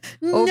aired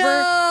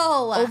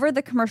over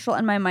the commercial,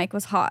 and my mic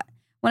was hot.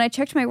 When I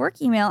checked my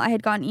work email, I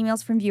had gotten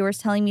emails from viewers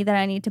telling me that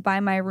I need to buy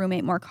my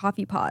roommate more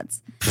coffee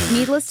pods.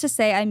 Needless to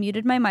say, I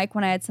muted my mic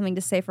when I had something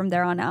to say from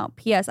there on out.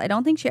 P.S. I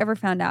don't think she ever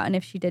found out, and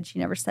if she did, she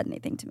never said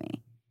anything to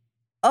me.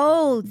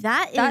 Oh,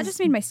 that just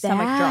made my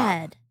stomach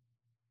drop.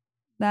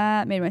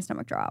 That made my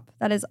stomach drop.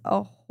 That is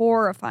a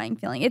horrifying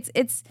feeling.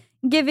 It's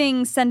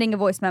giving sending a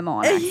voice memo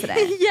on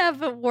accident. Yeah,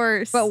 but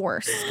worse. But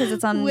worse, because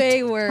it's on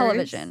way worse.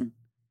 television.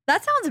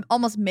 That sounds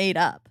almost made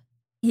up.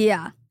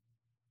 Yeah.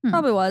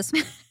 Probably was.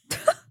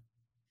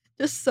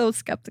 Just so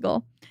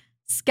skeptical.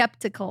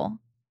 Skeptical.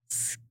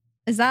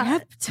 Is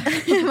that,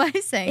 am I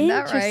saying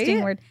that right?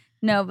 Interesting word.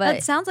 No, but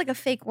that sounds like a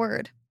fake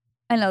word.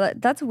 I know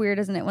that's weird,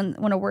 isn't it?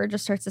 When a word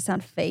just starts to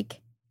sound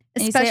fake.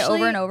 And Especially, you say it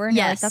over and over and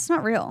yes. you're like, that's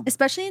not real.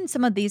 Especially in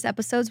some of these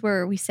episodes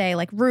where we say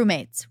like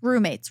roommates.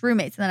 And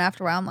then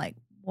after a while, I'm like,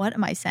 what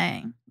am I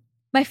saying?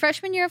 My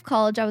freshman year of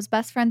college, I was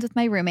best friends with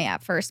my roommate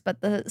at first,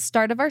 but the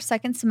start of our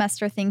second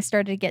semester, things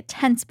started to get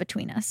tense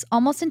between us,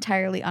 almost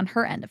entirely on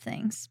her end of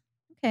things.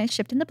 Okay,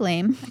 shifting the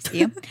blame. I see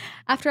you.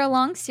 After a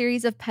long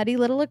series of petty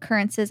little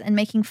occurrences and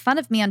making fun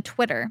of me on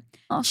Twitter,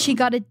 she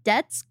got a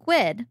dead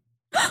squid,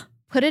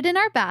 put it in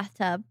our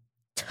bathtub,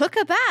 took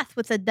a bath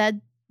with the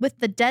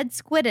dead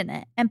squid in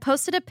it, and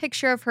posted a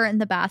picture of her in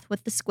the bath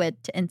with the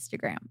squid to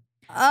Instagram.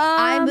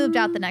 I moved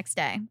out the next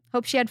day.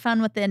 Hope she had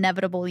fun with the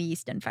inevitable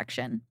yeast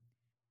infection.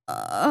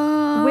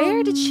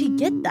 Where did she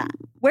get that?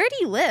 Where do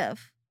you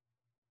live?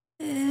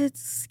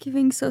 It's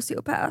giving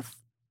sociopath.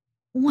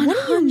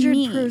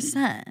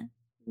 100%.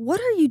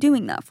 What are you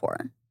doing that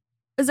for?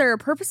 Is there a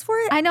purpose for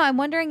it? I know. I'm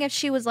wondering if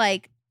she was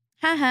like,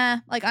 haha,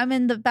 like I'm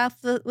in the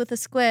bath with a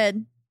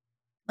squid,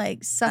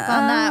 like suck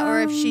on that, or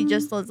if she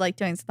just was like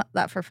doing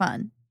that for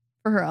fun,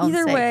 for her own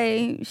Either sake.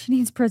 way, she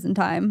needs prison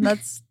time.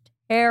 That's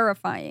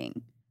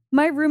terrifying.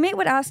 My roommate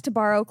would ask to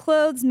borrow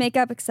clothes,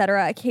 makeup,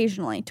 etc.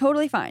 occasionally.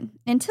 Totally fine.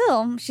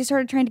 Until she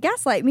started trying to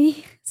gaslight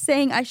me,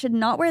 saying I should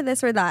not wear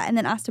this or that, and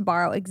then asked to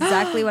borrow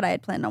exactly what I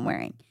had planned on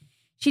wearing.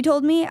 She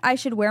told me I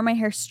should wear my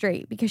hair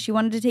straight because she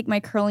wanted to take my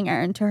curling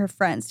iron to her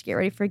friends to get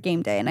ready for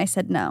game day, and I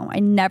said no. I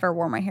never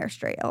wore my hair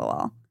straight,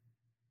 lol.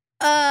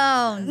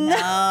 Oh,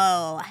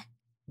 no.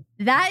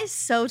 That is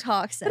so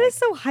toxic. That is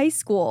so high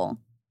school.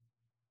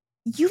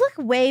 You look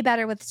way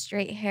better with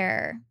straight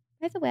hair.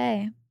 By the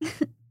way.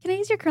 Can I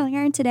use your curling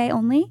iron today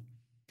only?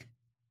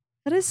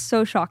 That is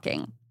so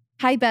shocking.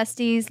 Hi,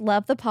 besties.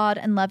 Love the pod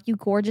and love you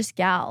gorgeous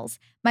gals.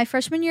 My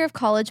freshman year of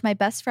college, my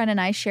best friend and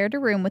I shared a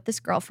room with this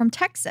girl from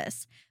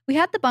Texas. We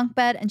had the bunk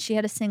bed and she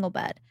had a single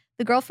bed.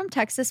 The girl from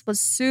Texas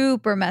was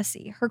super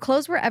messy. Her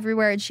clothes were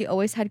everywhere and she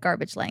always had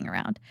garbage laying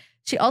around.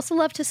 She also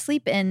loved to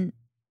sleep in,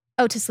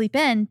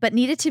 but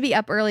needed to be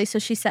up early, so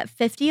she set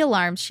 50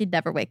 alarms she'd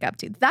never wake up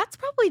to. That's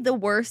probably the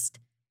worst,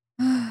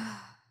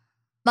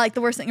 like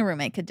the worst thing a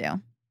roommate could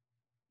do.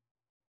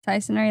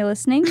 Tyson, are you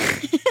listening?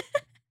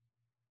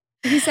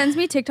 He sends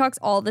me TikToks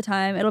all the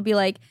time. It'll be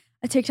like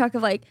a TikTok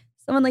of like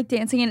someone like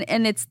dancing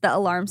and it's the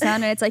alarm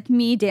sound and it's like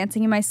me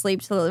dancing in my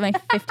sleep to my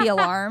 50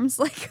 alarms.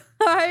 Like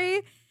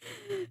I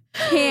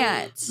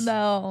can't.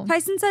 No.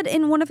 Tyson said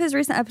in one of his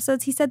recent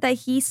episodes, he said that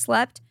he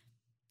slept.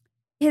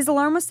 His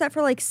alarm was set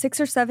for like 6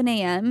 or 7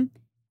 a.m.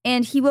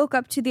 and he woke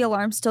up to the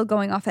alarm still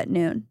going off at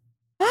noon.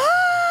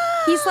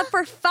 He slept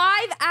for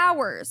 5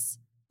 hours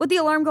with the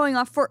alarm going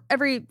off for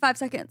every 5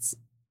 seconds.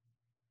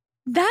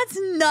 That's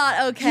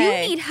not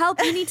okay. You need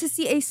help. You need to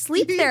see a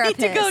sleep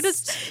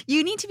therapist.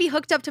 You need to be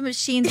hooked up to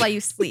machines while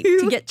you sleep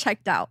to get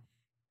checked out.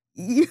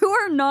 You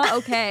are not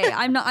okay.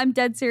 I'm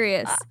dead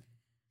serious.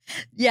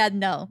 Yeah,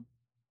 no.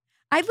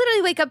 I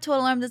literally wake up to an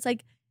alarm that's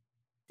like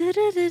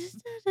it's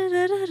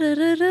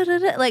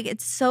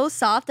so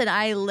soft and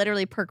I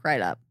literally perk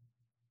right up.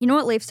 You know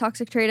what Leif's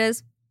toxic trait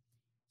is?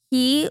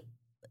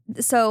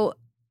 So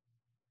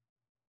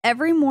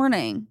every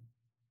morning,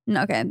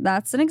 okay,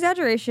 that's an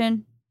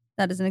exaggeration.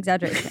 That is an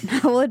exaggeration.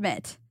 I will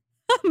admit.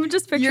 I'm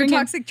just picturing your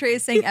toxic trait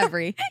is saying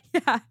every.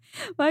 Yeah,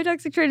 my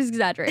toxic trait is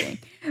exaggerating.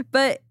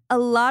 But a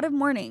lot of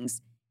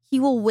mornings, he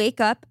will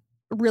wake up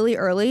really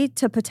early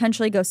to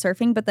potentially go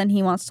surfing, but then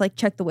he wants to like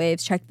check the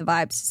waves, check the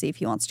vibes to see if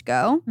he wants to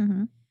go.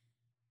 Mm-hmm.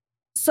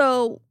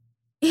 So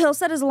he'll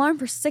set his alarm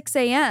for 6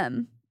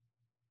 a.m.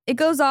 It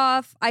goes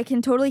off. I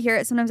can totally hear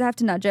it. Sometimes I have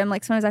to nudge him.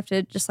 Like sometimes I have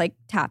to just like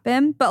tap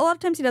him. But a lot of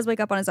times he does wake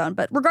up on his own.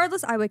 But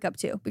regardless, I wake up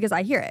too because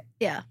I hear it.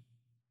 Yeah.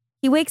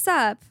 He wakes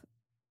up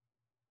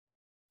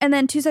and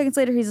then 2 seconds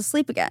later he's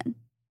asleep again.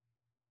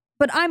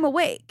 But I'm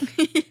awake.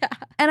 Yeah.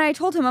 And I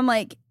told him, I'm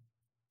like,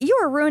 you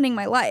are ruining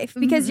my life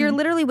because you're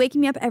literally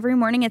waking me up every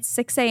morning at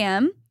 6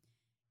 a.m.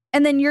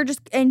 And then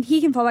and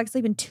he can fall back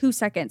asleep in 2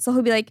 seconds. So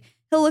he'll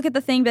he'll look at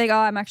the thing, be like, oh,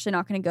 I'm actually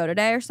not going to go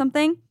today or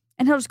something.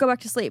 And he'll just go back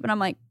to sleep. And I'm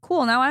like,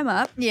 cool, now I'm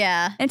up.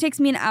 Yeah. And it takes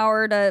me an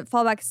hour to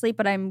fall back asleep,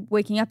 but I'm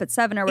waking up at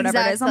 7 or whatever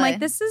it is. I'm like,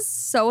 this is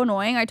so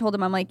annoying. I told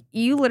him, I'm like,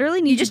 you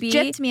literally need to be. You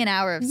just gypped me an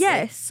hour of sleep.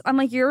 Yes. I'm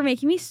like, you're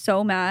making me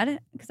so mad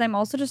because I'm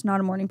also just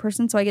not a morning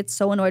person. So I get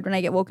so annoyed when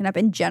I get woken up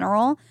in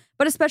general,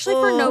 but especially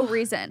for no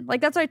reason.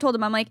 Like, that's what I told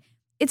him. I'm like,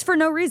 it's for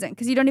no reason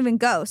because you don't even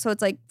go. So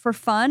it's like for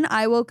fun.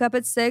 I woke up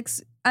at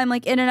 6. I'm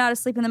like in and out of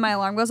sleep and then my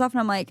alarm goes off and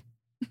I'm like,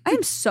 I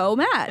am so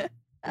mad.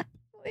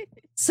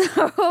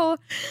 So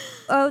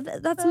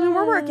that's something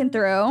we're working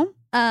through.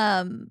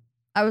 I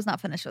was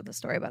not finished with the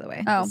story, by the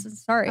way. Oh,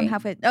 sorry. I'm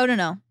halfway. Oh,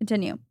 no.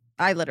 Continue.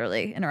 I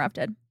literally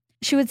interrupted.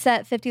 She would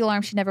set 50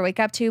 alarms she'd never wake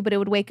up to, but it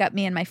would wake up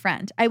me and my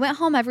friend. I went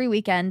home every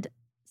weekend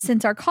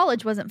since our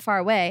college wasn't far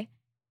away.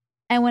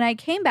 And when I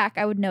came back,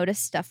 I would notice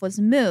stuff was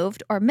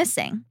moved or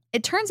missing.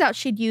 It turns out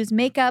she'd use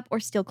makeup or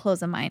steal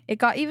clothes of mine. It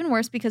got even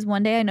worse because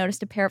one day I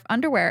noticed a pair of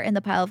underwear in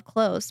the pile of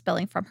clothes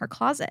spilling from her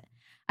closet.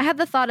 I had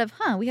the thought of,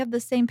 we have the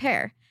same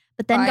pair.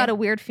 But then got a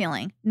weird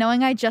feeling.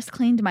 Knowing I just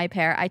cleaned my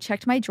pair, I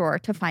checked my drawer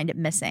to find it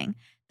missing.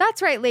 That's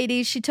right,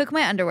 ladies. She took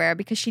my underwear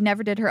because she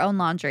never did her own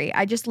laundry.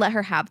 I just let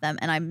her have them,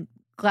 and I'm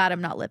glad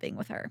I'm not living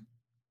with her.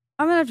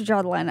 I'm going to have to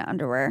draw the line at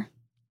underwear.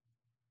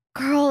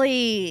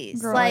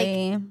 Girlies.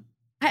 Like,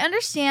 I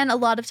understand a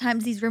lot of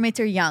times these roommates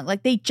are young.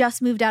 Like, they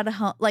just moved out of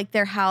home, like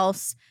their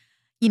house.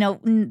 You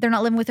know, they're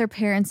not living with their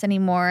parents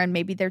anymore, and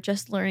maybe they're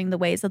just learning the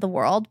ways of the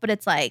world. But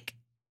it's like,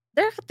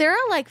 there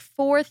are like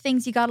 4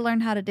 things you got to learn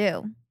how to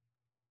do.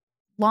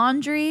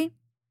 Laundry,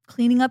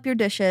 cleaning up your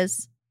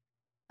dishes,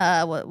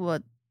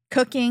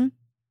 cooking,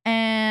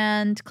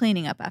 and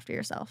cleaning up after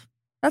yourself.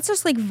 That's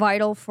just like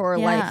vital for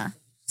life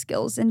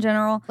skills in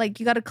general. Like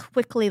you got to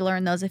quickly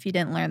learn those if you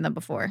didn't learn them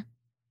before.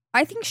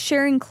 I think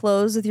sharing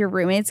clothes with your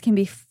roommates can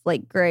be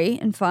like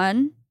great and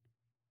fun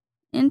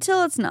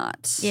until it's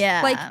not.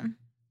 Yeah. Like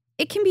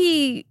it can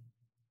be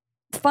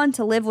fun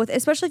to live with,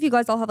 especially if you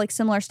guys all have like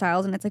similar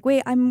styles and it's like,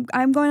 wait, I'm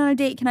going on a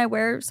date. Can I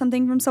wear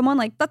something from someone?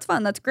 Like that's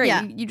fun. That's great.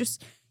 Yeah. You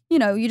just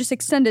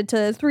extend it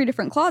to 3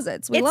 different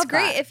closets. We love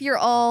great that. If you're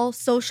all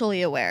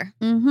socially aware.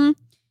 Mm-hmm.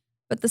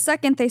 But the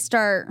second they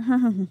start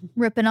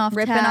ripping off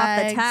the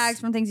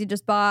tags from things you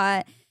just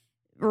bought,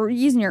 or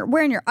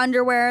wearing your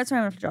underwear, that's where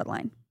I'm going to draw the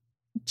line.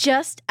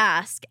 Just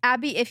ask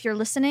Abby if you're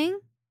listening.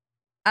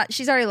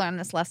 She's already learned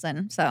this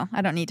lesson, so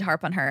I don't need to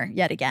harp on her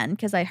yet again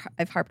because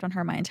I've harped on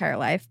her my entire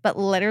life. But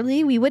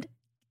literally,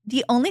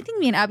 the only thing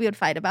me and Abby would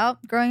fight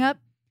about growing up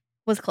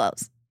was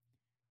clothes.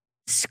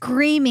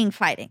 Screaming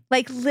fighting.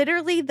 Like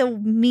literally the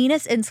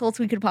meanest insults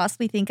we could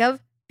possibly think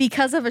of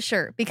because of a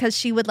shirt. Because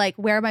she would like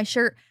wear my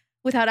shirt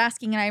without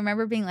asking. And I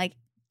remember being like,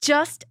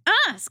 just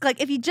ask.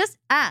 Like if you just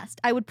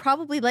asked, I would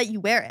probably let you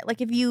wear it. Like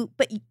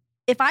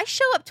if I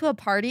show up to a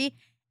party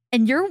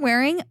and you're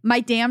wearing my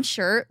damn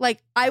shirt, like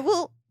I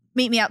will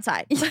meet me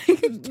outside. Like,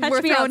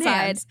 we're throwing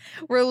hands.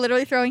 We're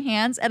literally throwing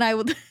hands. And I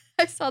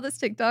saw this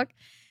TikTok.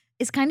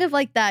 It's kind of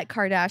like that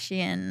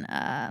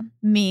Kardashian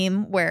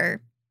meme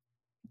where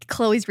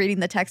Khloe's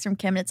reading the text from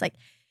Kim and it's like,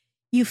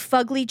 you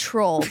fugly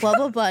troll, blah,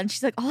 blah, blah. And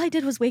she's like, all I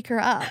did was wake her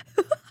up.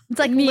 It's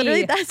like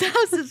literally that's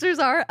how sisters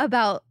are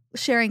about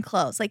sharing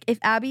clothes. Like if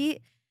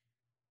Abby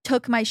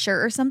took my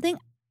shirt or something,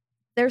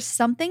 there's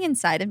something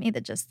inside of me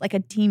that just like a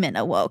demon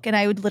awoke. And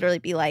I would literally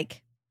be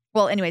like,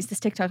 well, anyways, this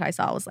TikTok I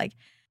saw was like,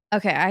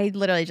 okay, I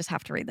literally just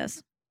have to read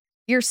this.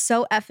 You're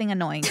so effing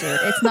annoying, dude.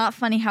 It's not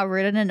funny how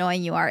rude and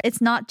annoying you are.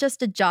 It's not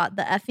just a jot,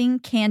 the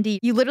effing candy.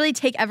 You literally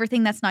take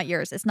everything that's not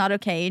yours. It's not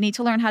okay. You need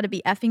to learn how to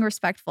be effing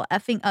respectful,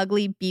 effing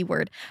ugly,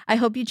 B-word. I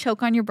hope you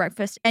choke on your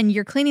breakfast. And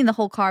you're cleaning the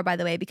whole car, by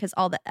the way, because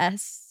all the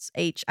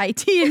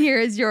S-H-I-T in here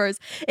is yours.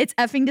 It's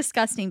effing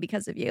disgusting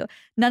because of you.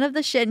 None of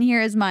the shit in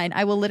here is mine.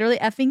 I will literally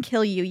effing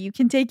kill you. You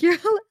can take your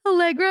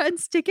Allegra and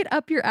stick it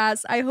up your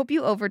ass. I hope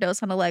you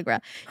overdose on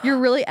Allegra. You're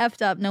really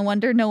effed up. No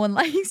wonder no one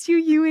likes you.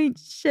 You ain't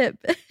shit,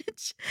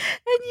 bitch.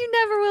 And you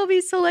never will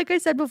be. So like I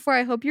said before,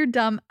 I hope your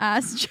dumb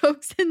ass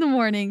jokes in the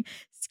morning.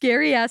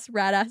 Scary ass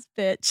rat ass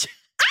bitch.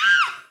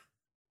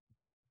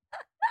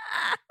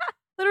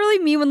 Literally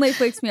me when Leif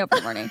wakes me up in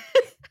the morning.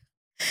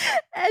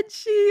 And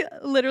she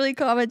literally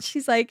comments,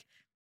 she's like,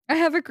 I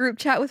have a group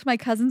chat with my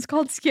cousins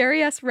called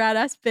Scary Ass Rat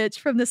Ass Bitch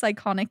from this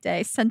iconic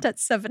day, sent at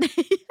 7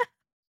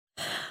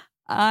 a.m.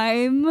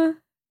 I'm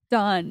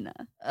done.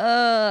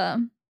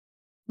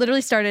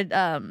 Literally started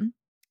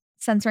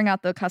censoring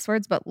out the cuss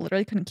words, but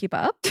literally couldn't keep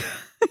up.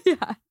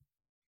 Yeah.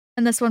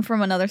 And this one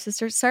from another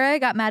sister. Sorry I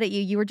got mad at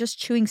you. You were just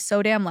chewing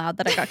so damn loud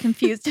that I got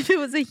confused if it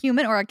was a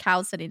human or a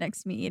cow sitting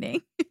next to me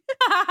eating.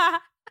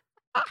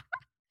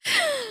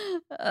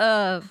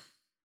 The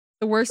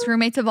worst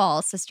roommates of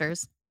all,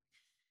 sisters.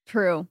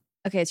 True.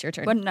 Okay, it's your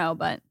turn. Wouldn't know,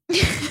 but I'm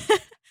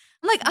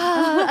like,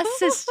 a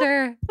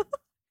sister.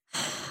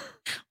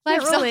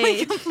 Life's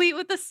only complete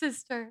with a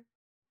sister.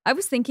 I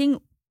was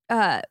thinking,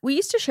 we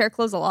used to share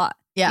clothes a lot.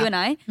 Yeah. You and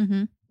I.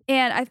 Mm-hmm.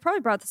 And I've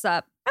probably brought this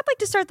up I'd like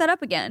to start that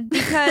up again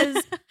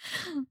because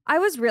I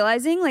was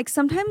realizing like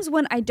sometimes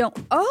when I don't,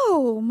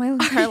 my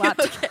entire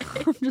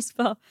laptop just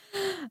fell.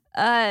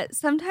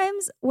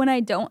 Sometimes when I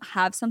don't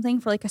have something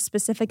for like a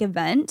specific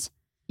event,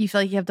 You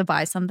feel like you have to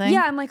buy something?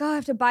 yeah, I'm like, I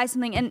have to buy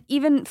something. And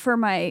even for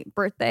my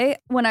birthday,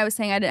 when I was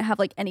saying I didn't have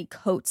like any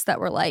coats that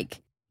were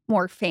like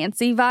more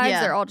fancy vibes,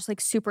 Yeah. they're all just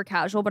like super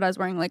casual, but I was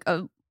wearing like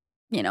a,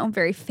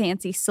 very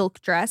fancy silk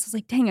dress. I was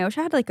like, dang, I wish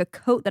I had like a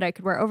coat that I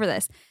could wear over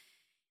this.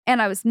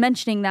 And I was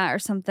mentioning that or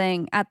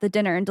something at the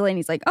dinner, and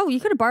Delaney's like, "Oh, you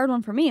could have borrowed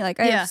one from me. Like,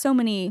 I have so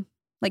many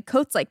like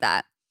coats like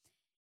that,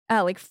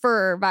 like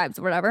fur vibes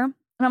or whatever." And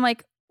I'm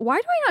like, "Why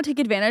do I not take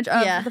advantage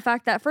of the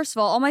fact that first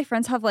of all my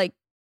friends have like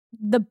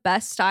the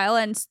best style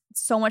and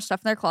so much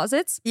stuff in their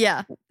closets?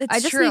 Yeah. It's I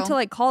just true. need to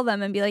like call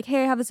them and be like,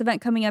 hey, I have this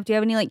event coming up. Do you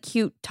have any like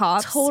cute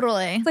tops?"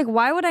 Totally. It's like,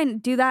 why would I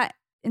do that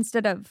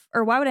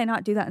why would I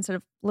not do that instead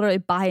of literally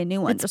buy a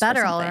new one? It's just for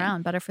better all something?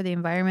 around. Better for the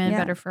environment, Yeah.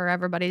 better for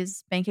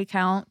everybody's bank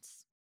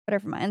accounts. Better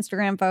for my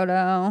Instagram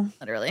photo.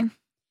 Literally.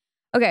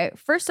 Okay,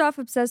 first off,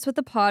 obsessed with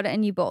the pod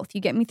and you both.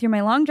 You get me through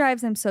my long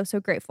drives. I'm so, so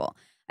grateful.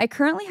 I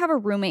currently have a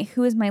roommate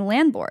who is my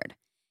landlord.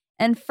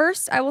 And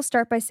first, I will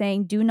start by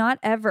saying, do not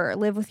ever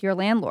live with your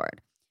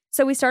landlord.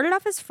 So we started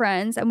off as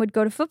friends and would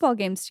go to football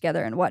games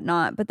together and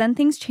whatnot, but then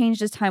things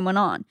changed as time went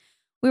on.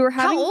 We were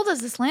having— How old is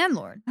this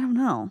landlord? I don't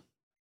know.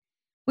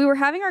 We were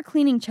having our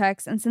cleaning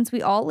checks, and since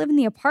we all live in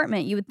the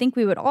apartment, you would think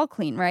we would all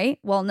clean, right?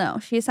 Well, no.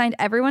 She assigned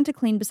everyone to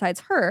clean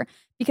besides her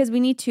because we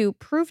need to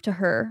prove to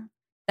her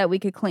that we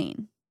could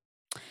clean.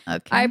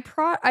 Okay.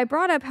 I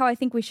brought up how I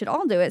think we should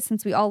all do it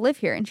since we all live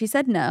here, and she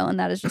said no, and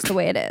that is just the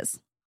way it is.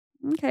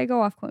 Okay,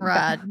 go off, Quinn.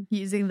 Rod,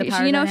 using the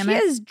power She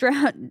dynamic. is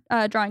drawing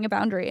a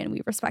boundary, and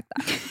we respect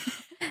that.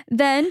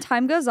 Then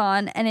time goes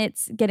on, and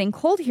it's getting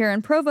cold here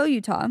in Provo,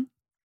 Utah,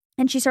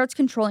 and she starts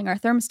controlling our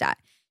thermostat.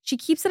 She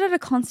keeps it at a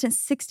constant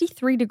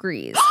 63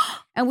 degrees,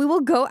 and we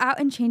will go out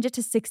and change it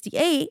to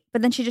 68,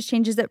 but then she just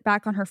changes it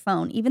back on her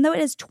phone, even though it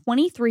is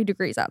 23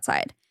 degrees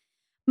outside.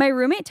 My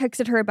roommate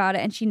texted her about it,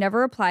 and she never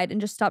replied and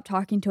just stopped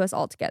talking to us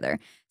altogether.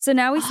 So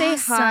now we say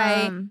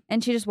hi, Awesome.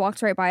 and she just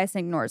walks right by us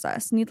and ignores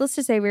us. Needless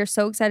to say, we are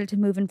so excited to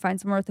move and find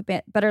somewhere with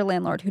a better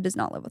landlord who does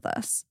not live with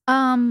us.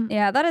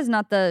 Yeah, that is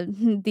not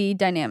the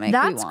dynamic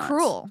That's we want.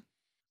 cruel.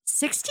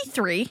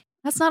 63?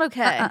 That's not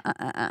okay.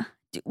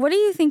 What do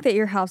you think that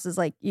your house is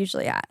like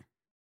usually at,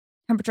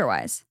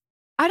 temperature-wise?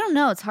 I don't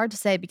know. It's hard to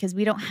say because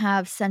we don't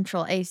have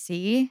central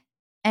AC,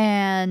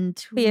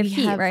 and We have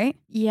heat, right?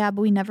 Yeah,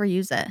 but we never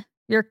use it.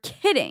 You're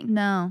kidding.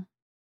 No,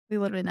 we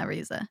literally never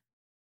use it.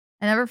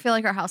 I never feel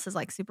like our house is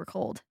like super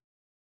cold.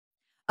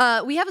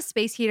 We have a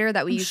space heater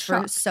that we I'm use for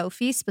shocked.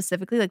 Sophie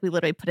specifically. Like we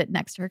literally put it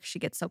next to her because she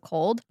gets so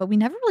cold. But we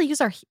never really use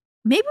our.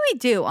 Maybe we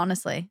do,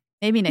 honestly.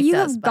 Maybe Nick You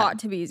does. have but- got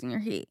to be using your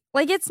heat.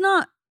 Like it's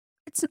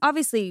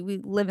obviously we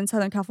live in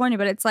Southern California,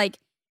 but it's like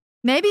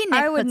Maybe Nick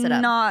I would puts it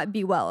up. not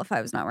be well if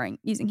I was not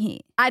using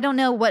heat. I don't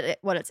know what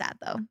it's at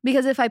though,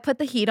 because if I put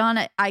the heat on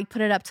it, I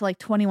put it up to like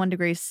 21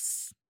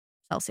 degrees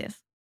Celsius.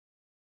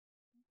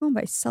 Going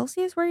by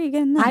Celsius? Where are you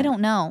getting that? I don't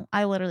know.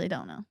 I literally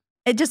don't know.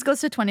 It just goes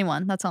to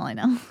 21. That's all I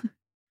know.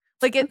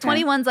 Like Okay.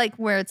 21's like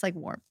where it's like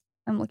warm.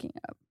 I'm looking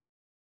it up.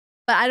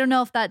 But I don't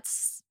know if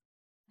that's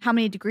how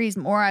many degrees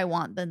more I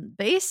want than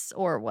base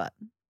or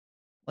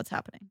what's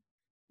happening.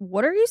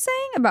 What are you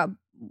saying about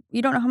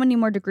you don't know how many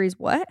more degrees?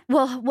 What?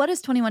 Well, what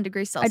is 21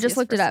 degrees Celsius? I just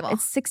looked it first up. of all?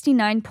 It's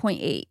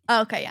 69.8,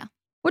 Oh, okay, yeah.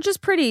 which is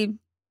pretty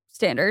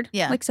standard.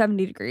 Yeah. Like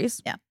 70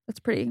 degrees. Yeah. That's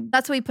pretty.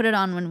 That's what we put it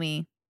on when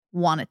we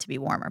want it to be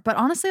warmer. But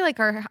honestly, like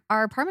our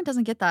apartment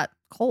doesn't get that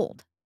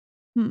cold.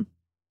 I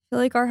feel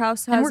like our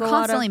house has And we're a lot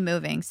constantly of,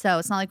 moving. So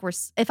it's not like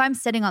if I'm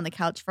sitting on the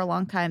couch for a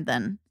long time,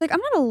 then like I'm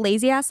not a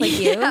lazy ass like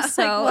you. Yeah,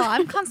 So well,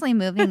 I'm constantly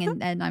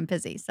moving and I'm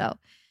busy. So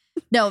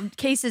no,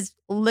 Case is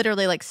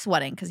literally like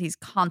sweating because he's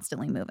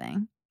constantly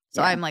moving.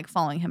 So Yeah. I'm like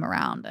following him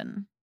around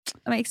and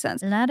that makes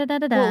sense.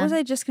 da-da-da-da-da. What was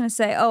I just gonna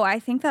say? Oh, I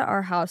think that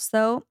our house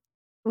though,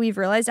 we've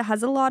realized it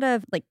has a lot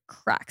of like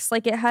cracks.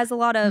 Like it has a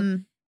lot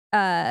of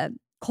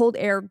cold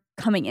air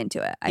coming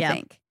into it, I Yeah.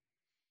 think.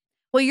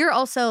 Well, you're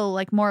also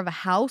like more of a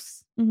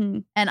house, Mm-hmm.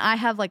 and I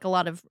have like a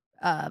lot of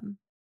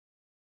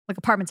like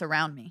apartments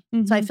around me.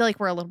 So I feel like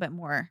we're a little bit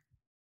more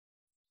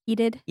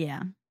Heated.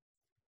 yeah.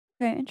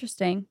 Okay,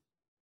 interesting.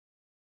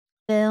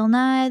 Bill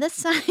Nye the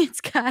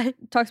Science Guy.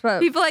 Talks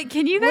about People like,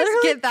 can you guys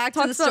literally get back to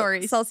the talks about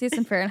stories? Celsius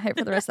and Fahrenheit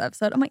for the rest of the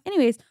episode. I'm like,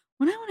 anyways,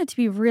 when I want it to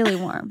be really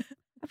warm,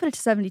 I put it to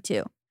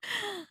 72.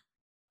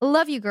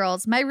 Love you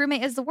girls. My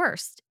roommate is the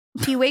worst.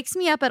 He wakes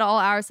me up at all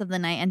hours of the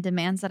night and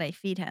demands that I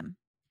feed him.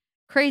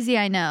 Crazy,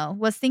 I know.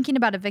 Was thinking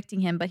about evicting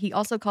him, but he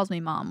also calls me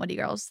mom. What do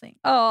you girls think?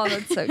 Oh,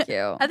 that's so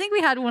cute. I think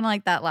we had one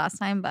like that last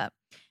time, but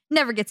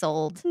never gets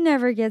old.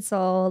 Never gets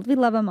old. We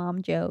love a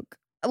mom joke.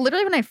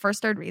 Literally, when I first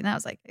started reading that, I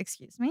was like,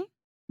 excuse me?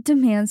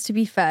 Demands to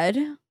be fed.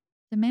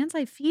 Demands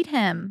I feed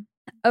him.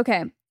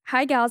 Okay.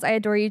 Hi, gals. I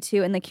adore you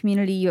too and the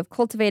community you have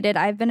cultivated.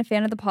 I've been a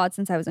fan of the pod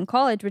since I was in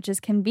college, which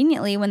is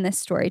conveniently when this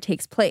story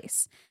takes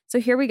place. So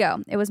here we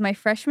go. It was my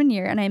freshman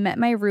year, and I met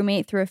my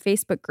roommate through a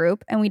Facebook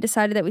group, and we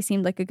decided that we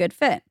seemed like a good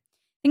fit.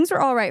 Things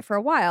were all right for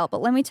a while,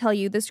 but let me tell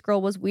you, this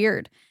girl was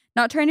weird.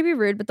 Not trying to be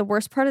rude, but the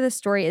worst part of this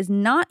story is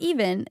not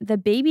even the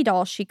baby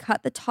doll she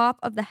cut the top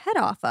of the head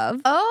off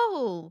of.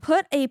 Oh.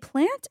 Put a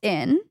plant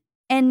in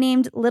and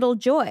named Little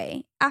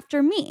Joy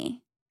after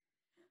me.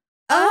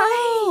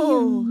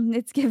 Oh.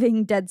 It's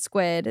giving dead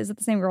squid. Is it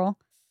the same girl?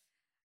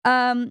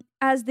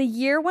 As the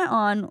year went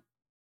on,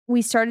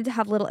 we started to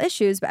have little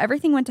issues, but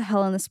everything went to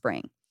hell in the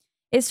spring.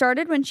 It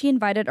started when she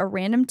invited a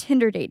random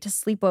Tinder date to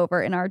sleep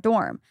over in our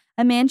dorm,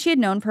 a man she had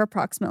known for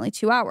approximately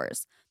 2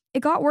 hours. It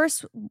got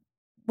worse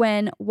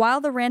when,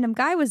 while the random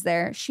guy was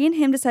there, she and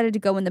him decided to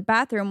go in the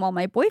bathroom while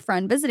my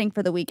boyfriend, visiting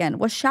for the weekend,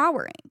 was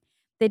showering.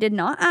 They did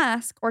not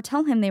ask or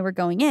tell him they were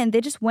going in.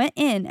 They just went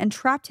in and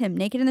trapped him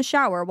naked in the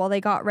shower while they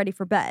got ready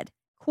for bed.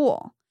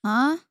 Cool.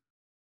 Huh?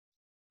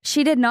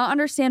 She did not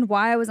understand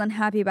why I was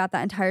unhappy about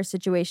that entire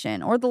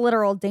situation or the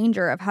literal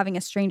danger of having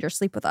a stranger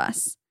sleep with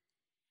us.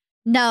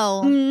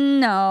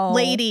 No.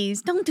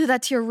 Ladies, don't do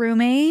that to your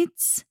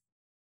roommates.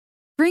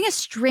 Bring a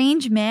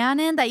strange man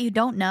in that you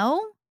don't know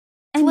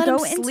And let him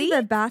go into sleep?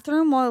 the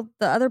bathroom while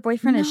the other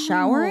boyfriend is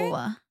showering?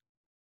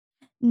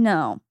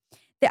 No.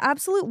 The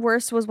absolute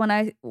worst was when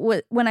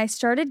I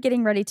started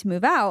getting ready to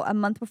move out a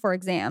month before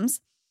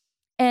exams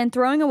and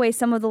throwing away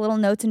some of the little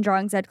notes and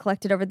drawings I'd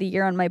collected over the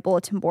year on my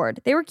bulletin board.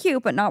 They were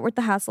cute, but not worth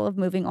the hassle of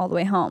moving all the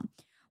way home.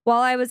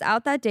 While I was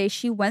out that day,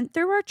 she went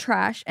through our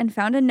trash and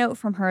found a note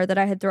from her that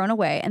I had thrown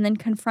away and then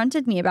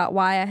confronted me about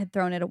why I had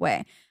thrown it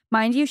away.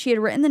 Mind you, she had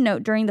written the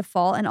note during the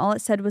fall and all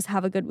it said was,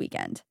 "Have a good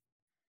weekend."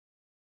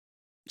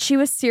 She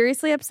was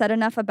seriously upset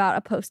enough about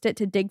a Post-it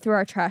to dig through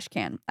our trash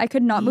can. I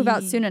could not move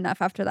out soon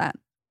enough after that.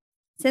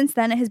 Since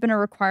then, it has been a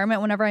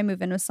requirement whenever I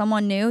move in with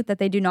someone new that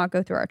they do not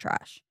go through our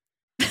trash.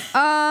 That's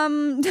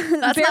bare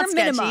not sketchy.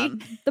 minimum.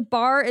 The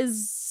bar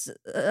is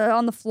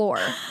on the floor.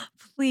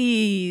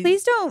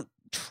 Please don't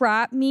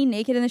trap me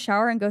naked in the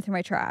shower and go through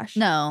my trash.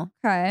 No.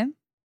 Okay.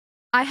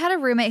 I had a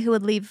roommate who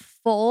would leave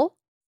full,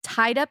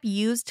 tied up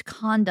used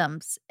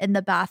condoms in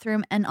the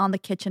bathroom and on the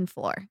kitchen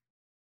floor.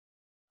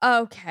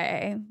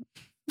 Okay.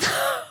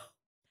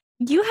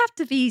 You have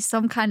to be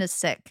some kind of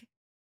sick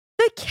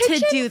The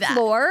kitchen do that.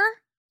 floor?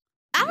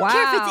 I don't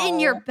care if it's in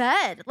your Wow.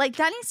 bed. Like,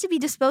 that needs to be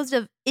disposed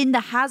of in the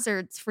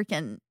hazards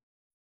freaking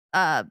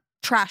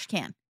trash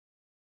can.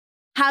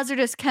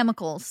 Hazardous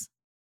chemicals.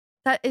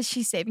 Is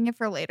she saving it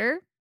for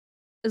later?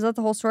 Is that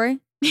the whole story?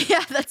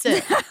 Yeah, that's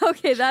it.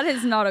 Okay, that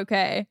is not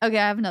okay. Okay,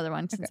 I have another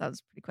one since that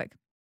was pretty quick.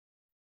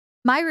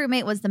 My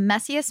roommate was the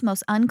messiest,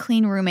 most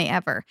unclean roommate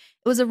ever.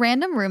 It was a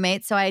random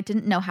roommate, so I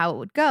didn't know how it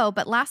would go,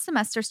 but last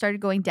semester started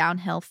going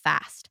downhill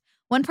fast.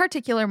 One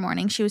particular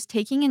morning, she was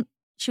taking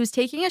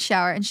a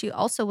shower and she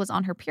also was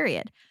on her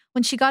period.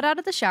 When she got out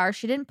of the shower,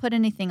 she didn't put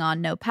anything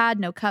on, no pad,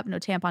 no cup, no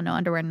tampon, no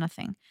underwear,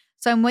 nothing.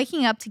 So I'm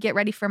waking up to get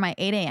ready for my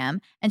 8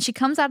 a.m. and she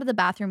comes out of the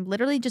bathroom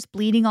literally just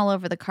bleeding all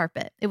over the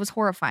carpet. It was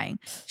horrifying.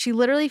 She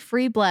literally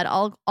free bled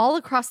all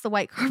across the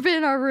white carpet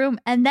in our room,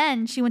 and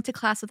then she went to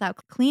class without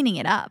cleaning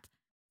it up.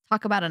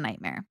 Talk about a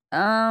nightmare.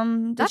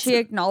 Did she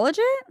acknowledge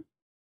it?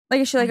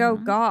 Like, is she like, I oh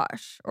don't know.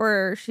 gosh?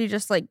 Or she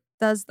just like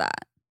does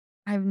that?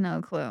 I have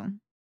no clue.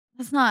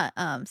 That's not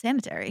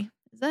sanitary,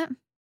 is it? To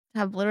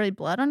have literally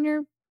blood on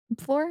your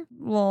floor?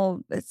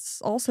 Well, it's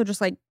also just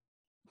like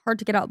hard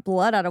to get out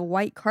blood out of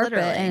white carpet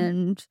Literally.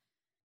 and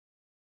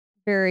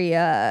very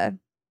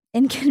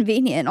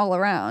inconvenient all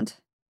around.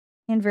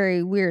 And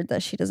very weird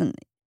that she doesn't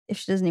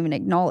even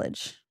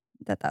acknowledge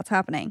that that's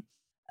happening.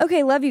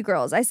 Okay, love you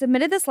girls. I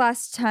submitted this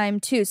last time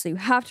too, so you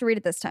have to read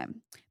it this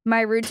time.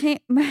 My routine,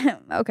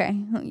 okay,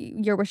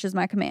 your wish is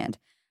my command.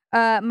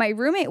 My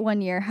roommate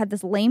one year had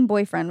this lame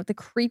boyfriend with the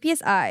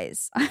creepiest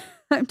eyes.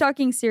 I'm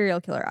talking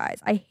serial killer eyes.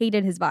 I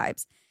hated his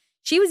vibes.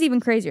 She was even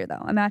crazier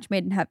though, a match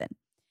made in heaven.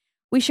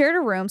 We shared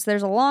a room, so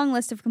there's a long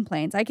list of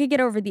complaints. I could get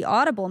over the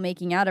audible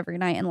making out every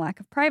night and lack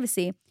of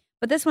privacy,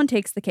 but this one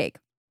takes the cake.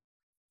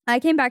 I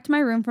came back to my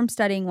room from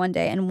studying one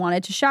day and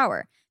wanted to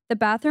shower. The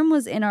bathroom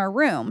was in our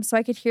room, so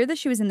I could hear that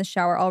she was in the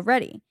shower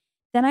already.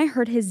 Then I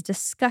heard his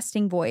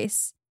disgusting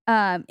voice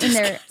in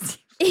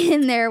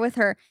there with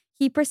her.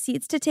 He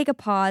proceeds to take a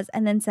pause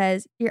and then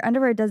says, "Your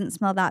underwear doesn't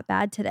smell that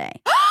bad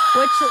today,"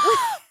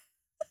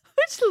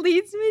 which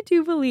leads me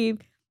to believe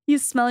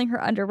he's smelling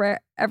her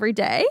underwear every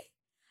day.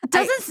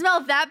 Doesn't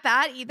smell that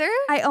bad either.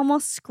 I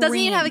almost screamed. Doesn't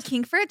even have a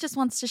kink for it, just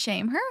wants to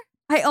shame her.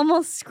 I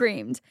almost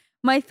screamed.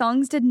 My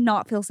thongs did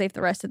not feel safe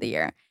the rest of the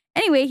year.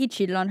 Anyway, he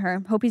cheated on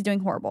her. Hope he's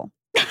doing horrible.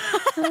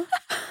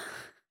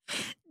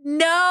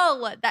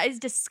 No, that is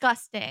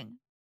disgusting.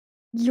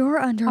 Your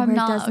underwear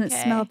not doesn't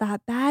okay. smell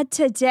that bad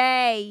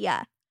today.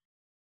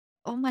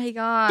 Oh my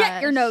god.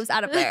 Get your nose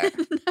out of there.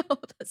 No,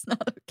 that's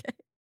not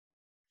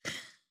okay.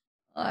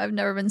 I've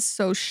never been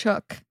so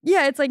shook.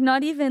 Yeah, it's like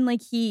not even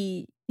like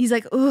he... He's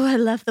like, "Ooh, I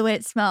love the way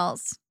it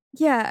smells."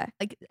 Yeah.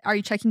 Like, are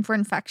you checking for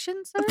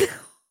infections?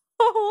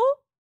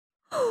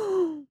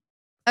 Oh.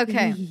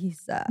 Okay.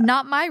 Jesus.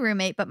 Not my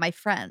roommate, but my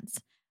friends.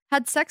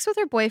 Had sex with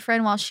her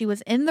boyfriend while she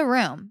was in the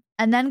room,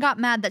 and then got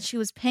mad that she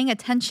was paying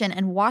attention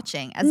and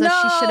watching as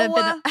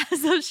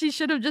though she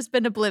should have just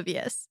been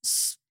oblivious.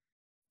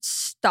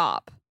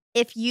 Stop.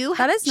 If you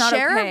That is not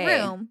share okay.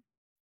 a room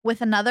with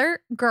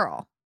another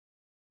girl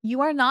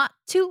You are not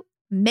to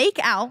make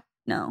out.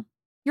 No.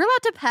 You're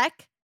allowed to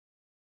peck.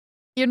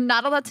 You're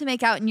not allowed to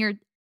make out, and you're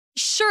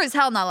sure as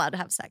hell not allowed to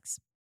have sex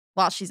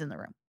while she's in the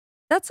room.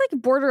 That's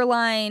like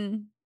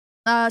borderline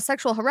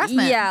sexual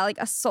harassment. Yeah, like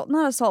assault,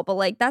 not assault, but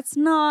like that's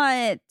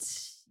not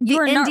the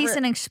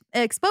indecent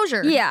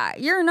exposure. Yeah,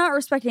 you're not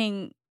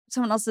respecting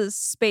someone else's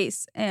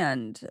space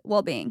and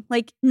well-being.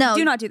 Like, no,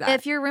 do not do that.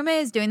 If your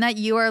roommate is doing that,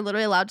 you are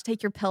literally allowed to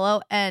take your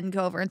pillow and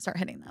go over and start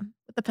hitting them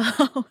with the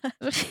pillow.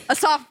 A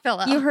soft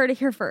pillow. You heard it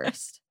here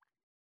first.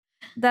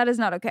 That is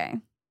not okay.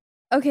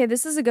 Okay,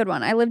 this is a good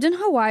one. I lived in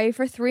Hawaii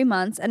for 3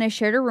 months and I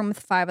shared a room with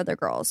 5 other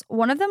girls.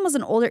 One of them was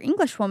an older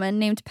English woman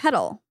named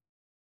Petal.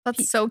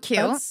 That's so cute.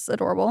 That's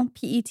adorable.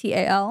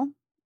 Petal.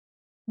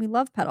 We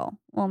love Petal.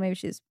 Well, maybe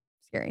she's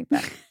scary,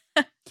 but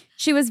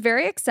she was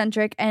very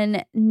eccentric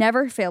and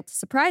never failed to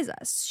surprise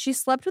us. She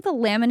slept with a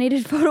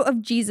laminated photo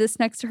of Jesus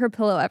next to her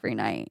pillow every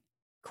night.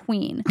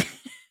 Queen.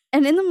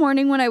 And in the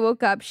morning when I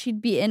woke up,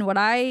 she'd be in what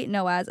I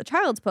know as a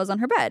child's pose on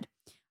her bed.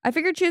 I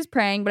figured she was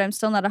praying, but I'm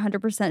still not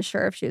 100%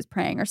 sure if she was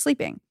praying or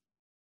sleeping.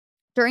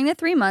 During the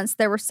 3 months,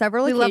 there were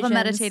several occasions. We love a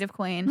meditative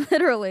queen.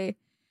 Literally.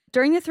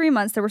 During the 3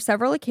 months, there were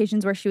several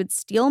occasions where she would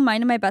steal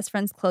mine and my best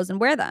friend's clothes and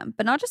wear them.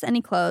 But not just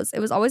any clothes. It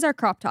was always our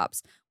crop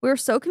tops. We were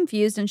so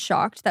confused and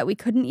shocked that we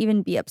couldn't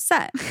even be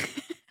upset.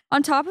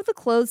 On top of the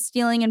clothes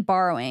stealing and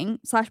borrowing,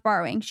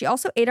 she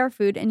also ate our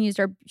food and used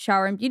our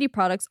shower and beauty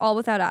products all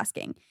without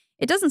asking.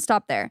 It doesn't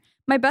stop there.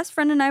 My best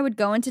friend and I would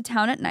go into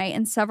town at night,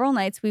 and several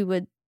nights we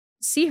would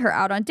see her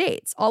out on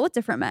dates, all with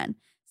different men.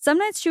 Some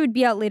nights she would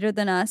be out later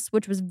than us,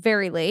 which was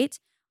very late.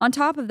 On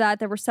top of that,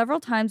 there were several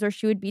times where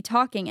she would be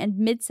talking, and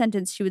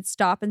mid-sentence she would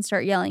stop and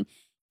start yelling,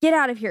 "Get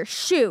out of here,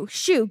 shoo,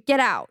 get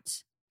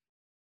out."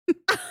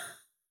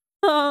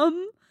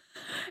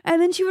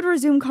 And then she would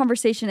resume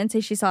conversation and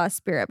say she saw a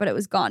spirit, but it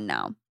was gone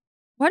now.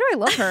 Why do I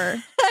love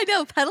her? I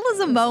know, Petal is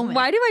a moment.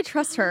 Why do I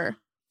trust her?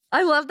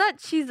 I love that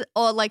she's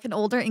like an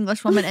older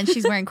English woman and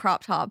she's wearing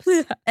crop tops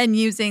and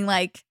using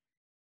like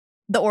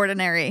the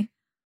ordinary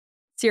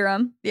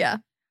serum. Yeah.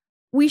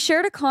 We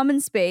shared a common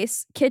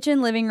space,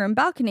 kitchen, living room,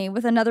 balcony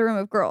with another room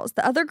of girls.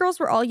 The other girls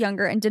were all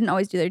younger and didn't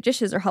always do their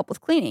dishes or help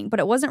with cleaning, but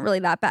it wasn't really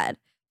that bad.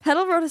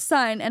 Petal wrote a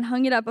sign and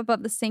hung it up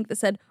above the sink that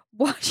said,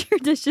 "Wash your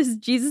dishes.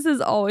 Jesus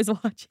is always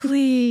watching."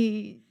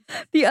 Please.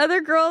 The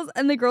other girls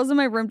and the girls in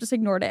my room just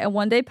ignored it. And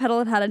one day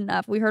Petal had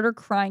enough. We heard her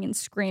crying and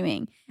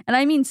screaming. And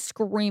I mean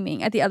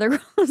screaming at the other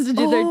girls to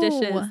do their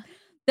dishes.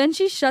 Then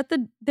she shut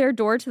their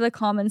door to the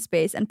common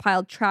space and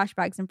piled trash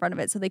bags in front of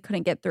it so they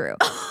couldn't get through.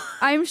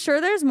 I'm sure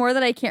there's more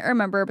that I can't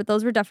remember, but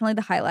those were definitely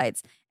the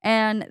highlights.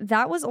 And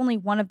that was only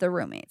one of the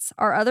roommates.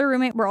 Our other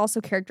roommate were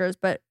also characters,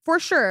 but for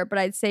sure, but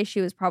I'd say she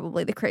was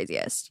probably the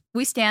craziest.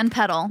 We stand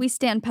Petal. We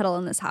stand Petal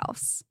in this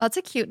house. That's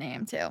a cute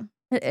name too.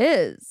 It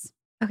is.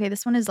 Okay,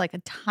 this one is like a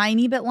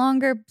tiny bit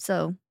longer,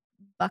 so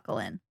buckle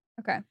in.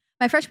 Okay.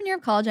 My freshman year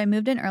of college, I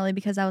moved in early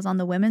because I was on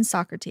the women's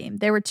soccer team.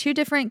 There were 2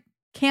 different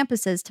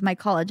campuses to my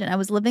college, and I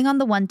was living on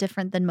the one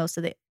different than most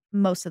of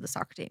the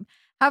soccer team.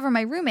 However,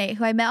 my roommate,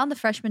 who I met on the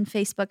freshman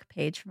Facebook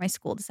page for my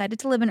school, decided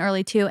to live in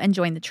early too and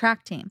join the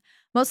track team.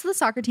 Most of the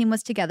soccer team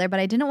was together, but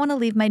I didn't want to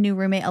leave my new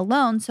roommate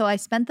alone, so I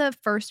spent the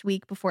first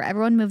week before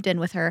everyone moved in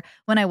with her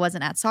when I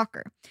wasn't at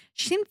soccer.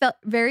 She seemed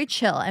very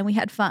chill, and we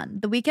had fun.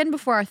 The weekend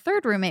before our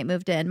third roommate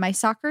moved in, my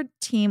soccer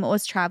team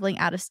was traveling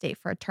out of state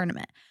for a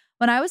tournament.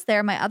 When I was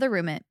there, my other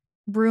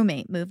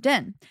roommate moved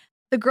in.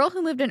 The girl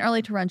who moved in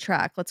early to run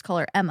track, let's call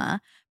her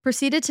Emma,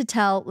 proceeded to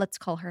tell, let's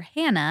call her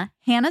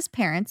Hannah's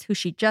parents, who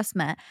she just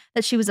met,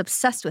 that she was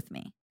obsessed with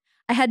me.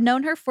 I had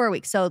known her for a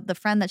week, so the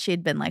friend that she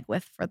had been like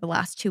with for the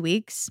last 2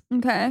 weeks,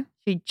 okay,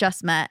 she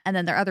just met, and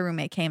then their other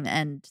roommate came,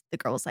 and the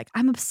girl was like,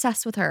 "I'm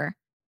obsessed with her,"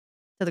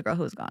 to the girl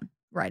who was gone,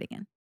 riding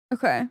in.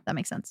 Okay. That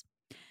makes sense.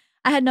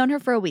 I had known her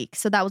for a week,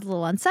 so that was a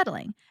little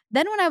unsettling.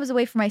 Then when I was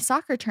away for my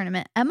soccer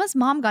tournament, Emma's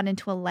mom got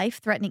into a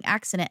life-threatening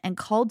accident and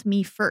called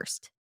me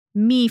first.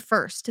 Me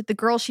first, the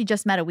girl she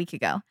just met a week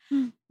ago.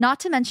 Not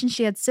to mention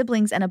she had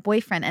siblings and a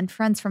boyfriend and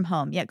friends from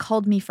home, yet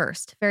called me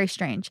first. Very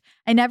strange.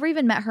 I never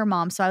even met her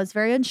mom, so I was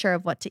very unsure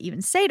of what to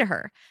even say to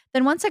her.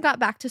 Then once I got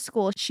back to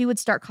school, she would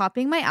start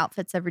copying my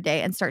outfits every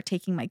day and start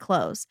taking my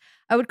clothes.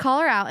 I would call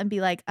her out and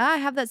be like, I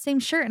have that same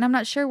shirt and I'm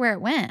not sure where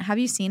it went. Have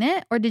you seen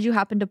it? Or did you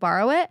happen to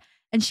borrow it?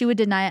 And she would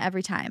deny it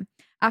every time.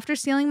 After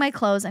stealing my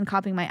clothes and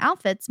copying my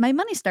outfits, my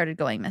money started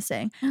going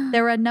missing.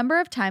 There were a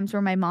number of times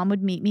where my mom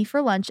would meet me for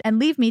lunch and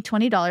leave me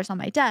 $20 on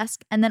my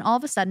desk, and then all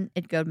of a sudden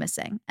it'd go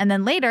missing. And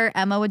then later,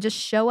 Emma would just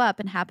show up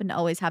and happen to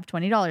always have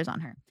 $20 on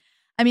her.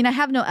 I mean, I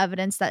have no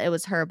evidence that it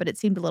was her, but it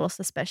seemed a little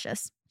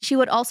suspicious. She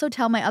would also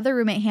tell my other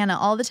roommate, Hannah,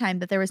 all the time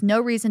that there was no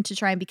reason to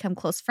try and become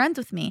close friends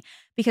with me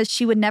because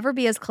she would never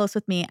be as close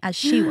with me as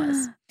she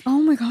was.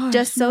 Oh my gosh.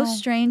 Just so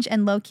strange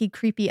and low-key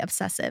creepy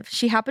obsessive.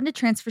 She happened to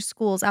transfer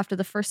schools after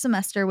the first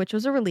semester, which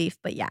was a relief,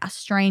 but yeah,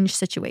 strange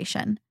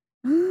situation.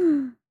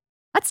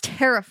 That's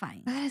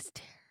terrifying. That is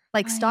terrifying.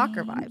 Like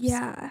stalker vibes.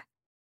 Yeah.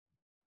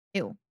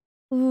 Ew.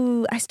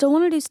 Ooh, I still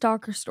want to do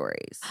stalker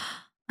stories.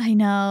 I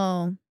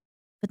know.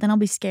 But then I'll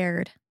be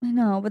scared. I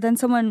know, but then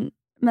someone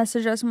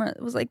messaged us and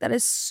was like, that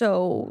is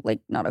so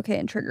like not okay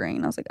and triggering.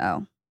 And I was like,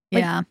 oh.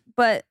 Like, Yeah.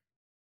 But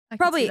I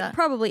can see that.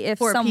 probably if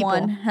For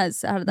someone people.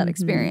 has had that Mhm.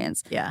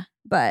 experience. Yeah.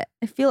 But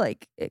I feel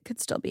like it could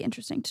still be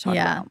interesting to talk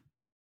about.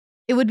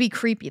 It would be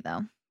creepy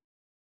though.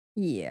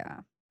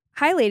 Yeah.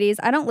 Hi, ladies.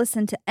 I don't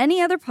listen to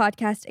any other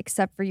podcast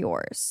except for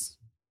yours.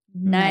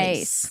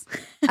 Nice.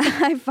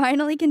 I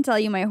finally can tell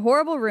you my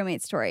horrible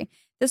roommate story.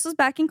 This was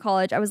back in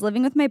college. I was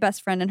living with my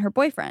best friend and her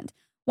boyfriend.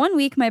 One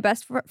week, my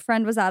best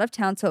friend was out of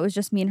town, so it was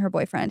just me and her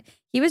boyfriend.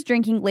 He was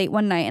drinking late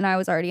one night, and I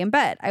was already in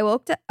bed. I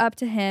woke up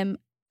to him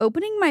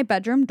opening my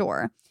bedroom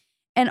door,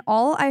 and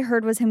all I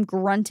heard was him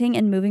grunting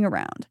and moving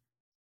around.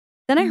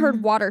 Then I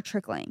heard water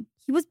trickling.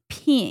 He was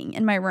peeing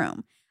in my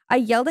room. I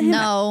yelled at him.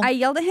 No. I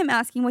yelled at him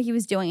asking what he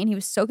was doing, and he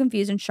was so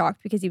confused and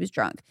shocked because he was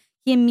drunk.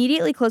 He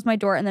immediately closed my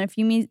door, and then a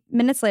few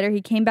minutes later,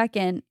 he came back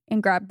in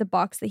and grabbed the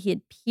box that he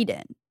had peed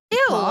in.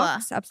 Ew.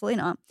 Box?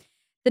 Absolutely not.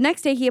 The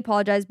next day, he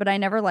apologized, but I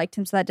never liked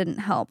him, so that didn't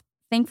help.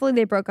 Thankfully,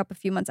 they broke up a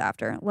few months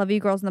after. Love you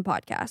girls in the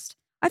podcast.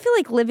 I feel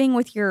like living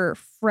with your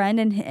friend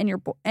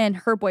and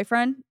her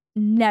boyfriend,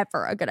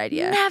 never a good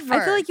idea. Never.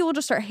 I feel like you will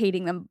just start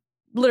hating them,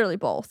 literally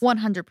both.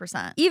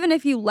 100%. Even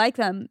if you like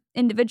them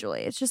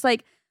individually. It's just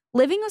like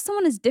living with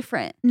someone is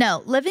different.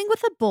 No, living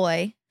with a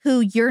boy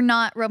who you're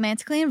not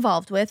romantically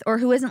involved with or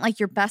who isn't like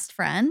your best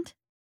friend.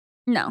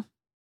 No.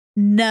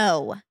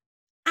 No.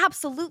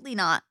 Absolutely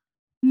not.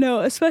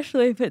 No,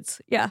 especially if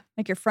it's,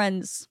 like your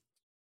friends.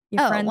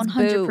 Your friends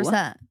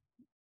 100%.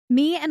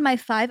 Me and my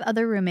 5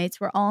 other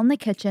roommates were all in the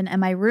kitchen, and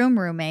my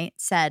roommate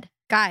said,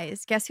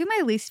 guys, guess who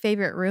my least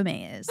favorite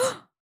roommate is?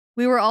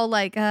 We were all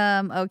like,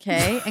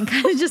 okay, and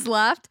kind of just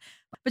laughed.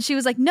 But she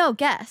was like, no,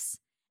 guess.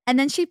 And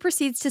then she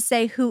proceeds to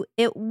say who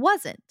it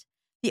wasn't.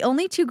 The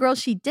only 2 girls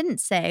she didn't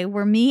say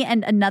were me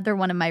and another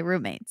one of my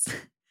roommates.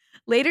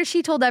 Later,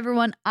 she told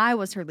everyone I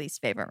was her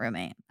least favorite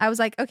roommate. I was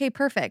like, okay,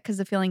 perfect, because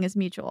the feeling is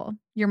mutual.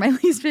 You're my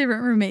least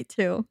favorite roommate,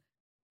 too.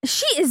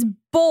 She is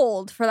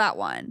bold for that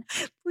one.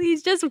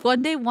 Please, just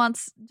one day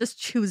just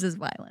chooses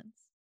violence.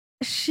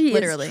 She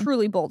Literally. is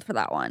truly bold for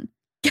that one.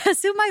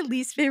 Guess who my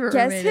least favorite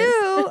Guess roommate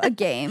who? is? A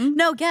game.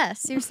 No,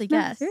 guess. Seriously, No,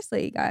 guess.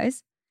 seriously,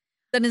 guys.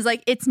 Then is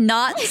like, it's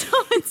not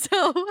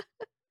so-and-so.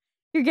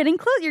 You're getting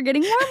close. You're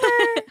getting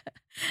warmer.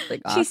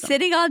 Like, She's awesome.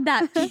 sitting on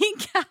that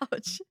pink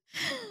couch.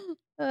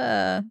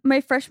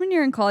 My freshman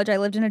year in college, I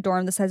lived in a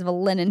dorm the size of a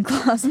linen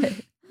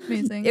closet.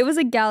 Amazing. It was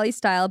a galley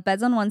style,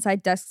 beds on one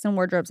side, desks and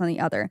wardrobes on the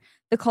other.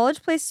 The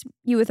college placed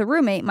you with a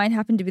roommate might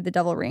happen to be the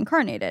devil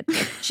reincarnated.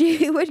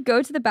 She would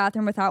go to the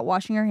bathroom without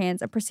washing her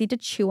hands and proceed to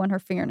chew on her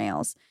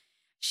fingernails.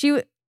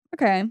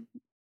 Okay.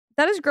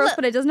 That is gross,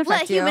 but it doesn't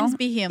affect Let you. humans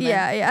be human.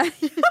 Yeah.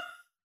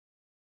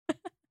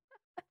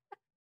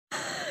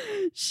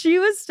 She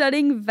was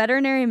studying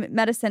veterinary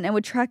medicine and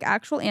would track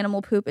actual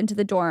animal poop into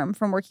the dorm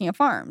from working at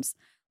farms.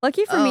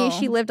 Lucky for me,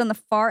 she lived on the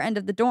far end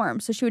of the dorm,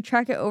 so she would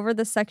track it over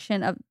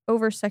section of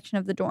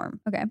the dorm.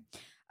 Okay.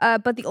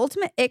 But the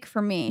ultimate ick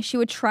for me, she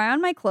would try on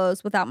my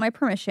clothes without my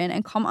permission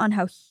and comment on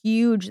how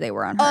huge they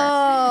were on her.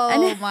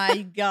 Oh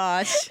my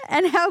gosh.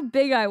 And how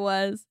big I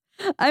was.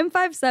 I'm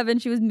 5'7",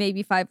 she was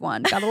maybe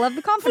 5'1". Gotta love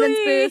the confidence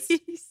boost.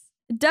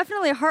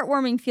 Definitely a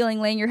heartwarming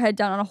feeling laying your head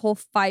down on a whole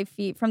 5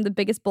 feet from the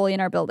biggest bully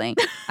in our building.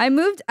 I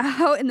moved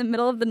out in the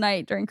middle of the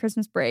night during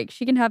Christmas break.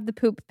 She can have the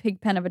poop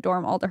pig pen of a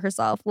dorm all to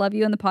herself. Love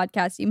you and the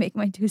podcast. You make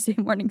my Tuesday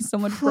morning so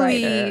much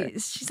brighter.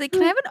 Please. She's like,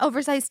 can I have an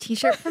oversized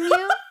t-shirt from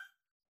you?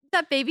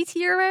 That baby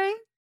tee you're wearing?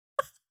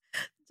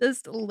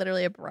 Just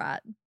literally a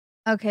brat.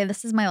 Okay,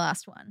 this is my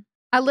last one.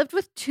 I lived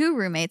with 2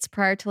 roommates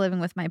prior to living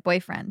with my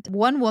boyfriend.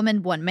 1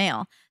 woman, 1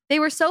 male. They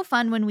were so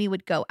fun when we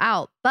would go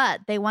out,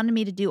 but they wanted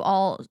me to do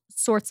all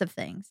sorts of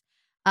things.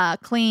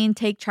 Clean,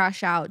 take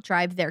trash out,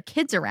 drive their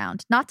kids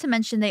around. Not to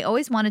mention they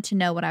always wanted to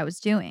know what I was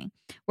doing,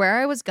 where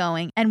I was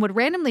going, and would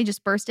randomly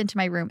just burst into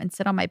my room and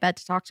sit on my bed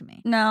to talk to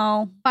me.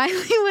 No.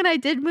 Finally, when I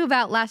did move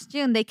out last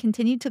June, they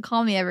continued to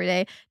call me every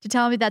day to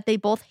tell me that they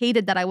both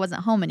hated that I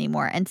wasn't home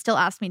anymore and still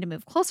asked me to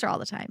move closer all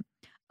the time.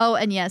 Oh,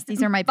 and yes,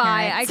 these are my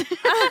parents.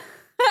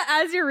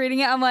 As you're reading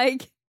it, I'm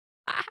like...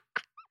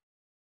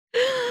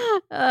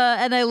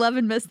 And I love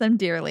and miss them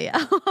dearly.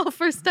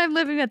 First time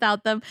living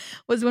without them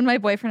was when my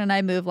boyfriend and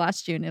I moved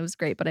last June. It was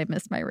great, but I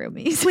miss my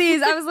roomies.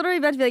 Please, I was literally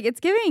about to be like,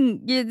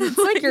 it's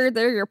like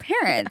they're your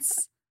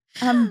parents.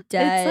 I'm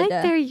dead. It's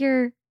like they're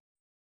your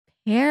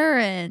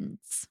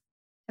parents.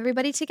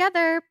 Everybody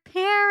together,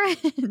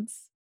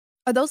 parents.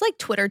 Are those like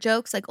Twitter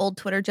jokes, like old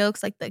Twitter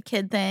jokes, like the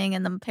kid thing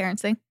and the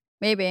parents thing?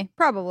 Maybe,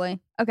 probably.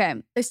 Okay.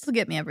 They still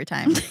get me every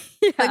time.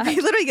 Yeah. Like they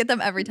literally get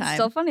them every time.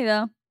 Still funny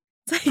though.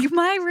 It's like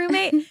my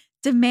roommate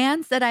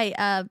demands that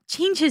I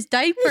change his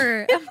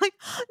diaper. I'm like,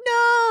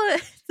 no,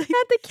 it's like,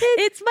 Not the kid.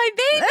 it's my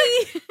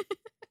baby.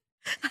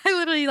 I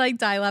literally like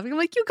die laughing. I'm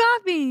like, you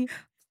got me.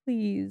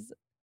 Please.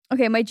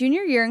 Okay, my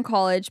junior year in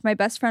college, my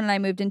best friend and I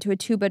moved into a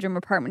 2-bedroom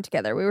apartment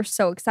together. We were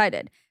so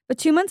excited. But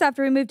 2 months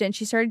after we moved in,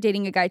 she started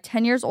dating a guy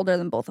 10 years older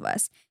than both of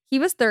us. He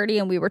was 30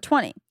 and we were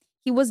 20.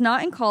 He was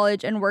not in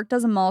college and worked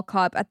as a mall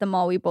cop at the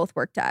mall we both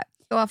worked at.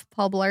 Go off,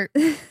 Paul Blart.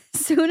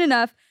 Soon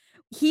enough,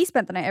 he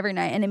spent the night every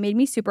night, and it made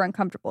me super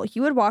uncomfortable. He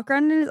would walk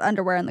around in his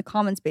underwear in the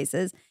common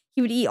spaces.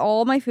 He would eat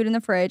all my food in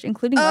the fridge,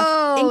 including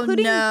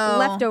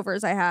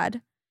leftovers I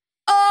had.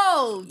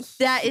 Oh,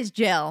 that is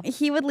jail.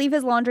 He would leave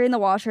his laundry in the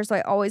washer, so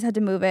I always had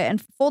to move it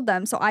and fold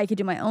them so I could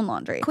do my own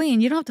laundry.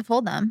 Queen, you don't have to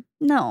fold them.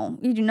 No,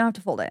 you do not have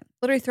to fold it.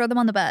 Literally throw them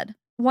on the bed.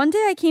 One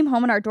day I came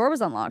home and our door was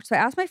unlocked, so I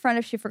asked my friend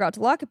if she forgot to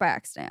lock it by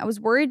accident. I was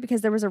worried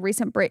because there were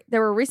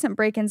recent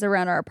break-ins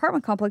around our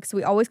apartment complex, so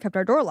we always kept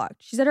our door locked.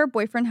 She said her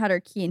boyfriend had her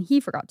key and he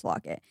forgot to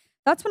lock it.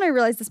 That's when I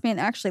realized this man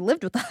actually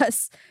lived with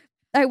us.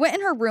 I went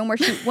in her room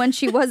when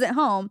she wasn't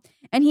home,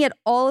 and he had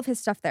all of his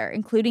stuff there,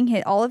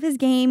 including all of his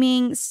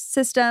gaming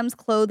systems,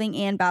 clothing,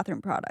 and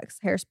bathroom products,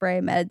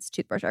 hairspray, meds,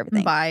 toothbrush,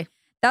 everything. Bye.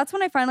 That's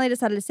when I finally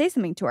decided to say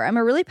something to her. I'm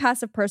a really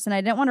passive person. I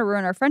didn't want to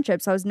ruin our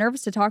friendship, so I was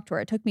nervous to talk to her.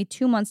 It took me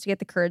 2 months to get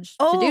the courage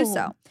to do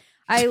so.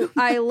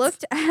 I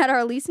looked at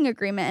our leasing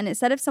agreement, and it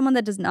said if someone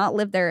that does not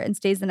live there and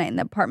stays the night in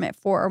the apartment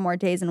 4 or more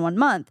days in 1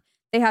 month,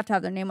 they have to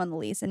have their name on the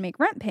lease and make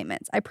rent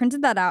payments. I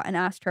printed that out and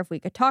asked her if we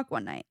could talk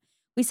one night.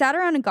 We sat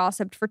around and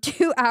gossiped for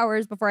 2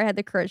 hours before I had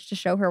the courage to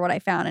show her what I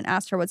found and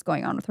asked her what's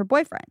going on with her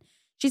boyfriend.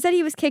 She said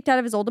he was kicked out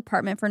of his old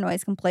apartment for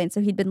noise complaints,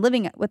 so he'd been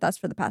living with us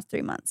for the past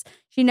 3 months.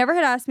 She never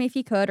had asked me if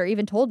he could or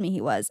even told me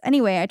he was.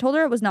 Anyway, I told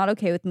her it was not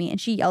okay with me,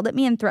 and she yelled at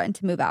me and threatened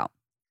to move out.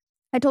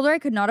 I told her I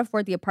could not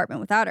afford the apartment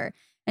without her,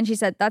 and she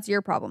said, "That's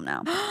your problem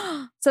now."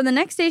 So the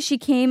next day, she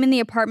came in the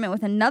apartment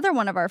with another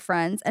one of our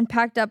friends and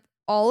packed up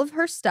all of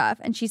her stuff,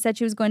 and she said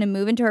she was going to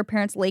move into her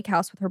parents' lake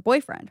house with her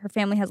boyfriend. Her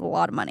family has a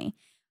lot of money.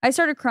 I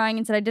started crying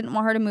and said I didn't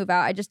want her to move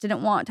out. I just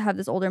didn't want to have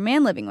this older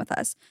man living with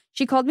us.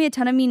 She called me a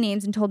ton of mean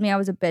names and told me I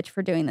was a bitch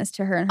for doing this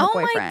to her and her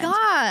boyfriend. Oh my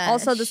gosh.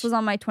 Also, this was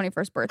on my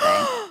 21st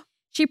birthday.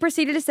 She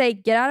proceeded to say,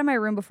 "Get out of my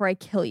room before I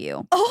kill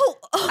you."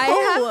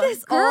 I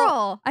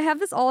have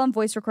this all on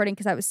voice recording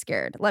because I was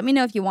scared. Let me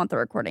know if you want the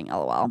recording,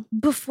 LOL.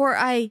 Before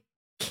I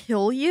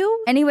kill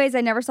you? Anyways,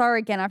 I never saw her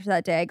again after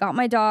that day. I got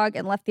my dog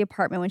and left the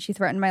apartment when she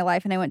threatened my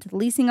life, and I went to the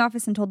leasing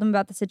office and told them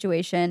about the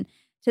situation.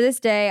 To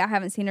this day, I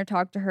haven't seen her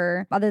talk to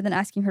her other than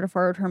asking her to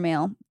forward her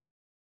mail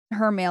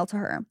to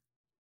her.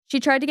 She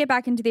tried to get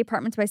back into the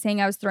apartments by saying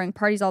I was throwing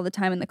parties all the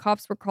time and the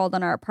cops were called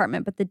on our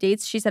apartment, but the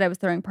dates she said I was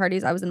throwing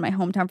parties, I was in my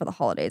hometown for the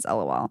holidays,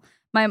 LOL.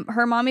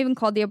 Her mom even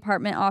called the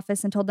apartment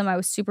office and told them I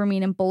was super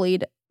mean and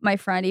bullied my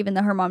friend, even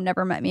though her mom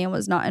never met me and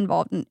was not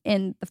involved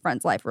in the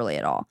friend's life really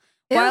at all.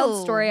 Ew.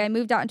 Wild story. I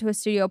moved out into a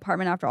studio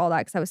apartment after all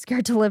that because I was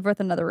scared to live with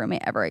another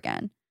roommate ever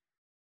again.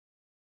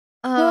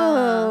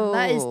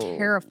 That is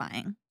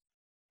terrifying.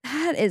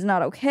 That is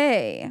not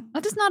okay.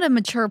 That is not a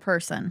mature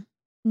person.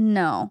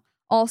 No.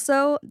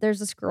 Also, there's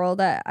this girl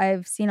that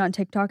I've seen on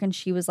TikTok and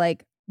she was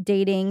like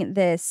dating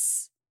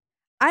this.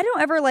 I don't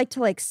ever like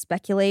to like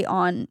speculate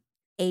on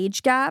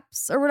age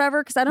gaps or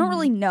whatever because I don't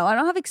really know. I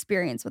don't have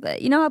experience with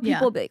it. You know how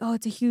people be like, oh,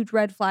 it's a huge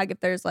red flag if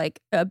there's like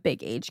a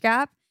big age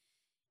gap.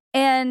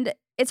 And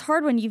it's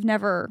hard when you've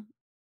never,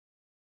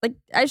 like,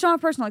 I just don't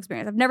have personal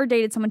experience. I've never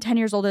dated someone 10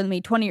 years older than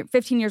me, 20 or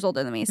 15 years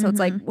older than me. So it's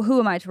like, who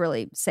am I to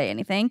really say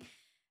anything?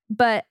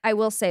 But I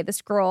will say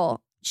this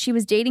girl, she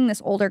was dating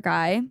this older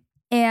guy.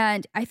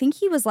 And I think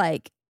he was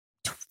like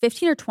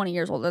 15 or 20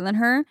 years older than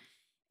her.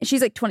 And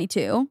she's like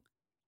 22.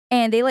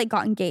 And they like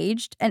got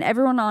engaged. And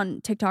everyone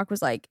on TikTok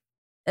was like,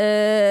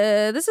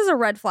 this is a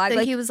red flag.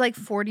 Like he was like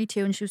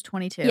 42 and she was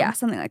 22. Yeah,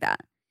 something like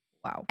that.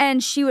 Wow.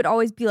 And she would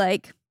always be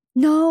like,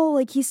 no,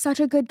 like he's such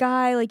a good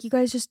guy. Like you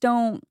guys just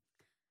don't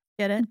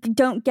get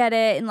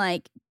it. And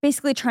like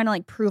basically trying to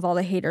like prove all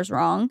the haters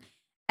wrong.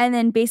 And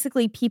then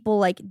basically people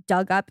like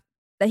dug up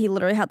that he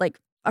literally had like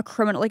a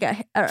criminal, like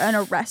an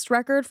arrest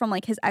record from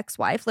like his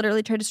ex-wife,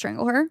 literally tried to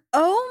strangle her.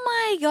 Oh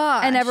my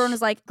gosh. And everyone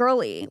was like,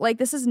 girly, like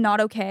this is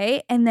not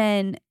okay. And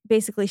then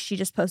basically she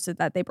just posted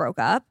that they broke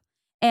up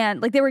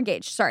and like they were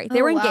engaged. Sorry.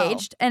 They were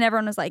engaged. And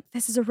everyone was like,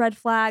 this is a red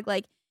flag.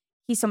 Like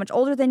he's so much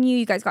older than you.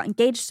 You guys got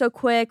engaged so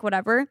quick,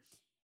 whatever.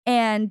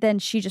 And then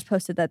she just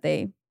posted that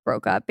they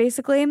broke up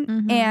basically.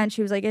 And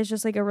she was like, it's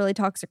just like a really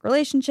toxic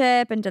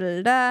relationship and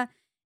da-da-da-da.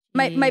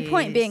 My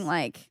point being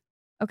like,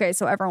 okay,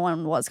 so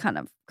everyone was kind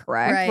of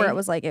correct where it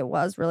was like it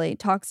was really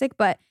toxic.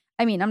 But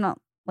I mean, I'm not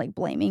like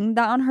blaming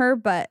that on her,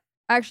 but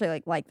I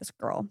actually like this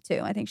girl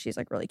too. I think she's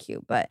like really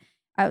cute. But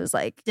I was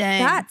like,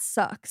 dang, that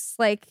sucks.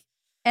 Like,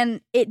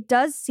 and it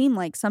does seem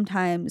like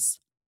sometimes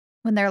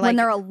when they're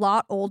a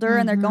lot older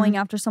and they're going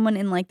after someone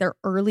in like their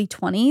early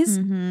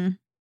 20s.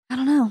 I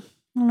don't know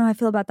how I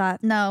feel about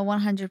that. No,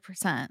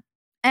 100%.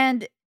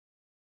 And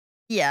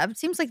yeah, it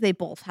seems like they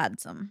both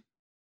had some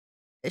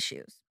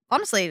issues.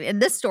 Honestly, in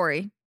this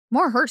story,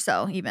 more her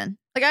so even.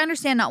 Like I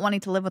understand not wanting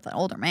to live with an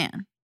older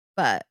man,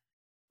 but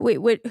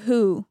wait,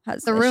 who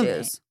has the roommate?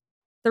 Issues?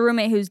 The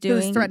roommate who's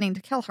threatening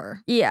to kill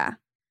her. Yeah.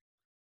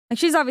 Like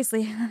she's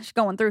obviously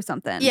going through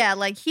something. Yeah,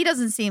 like he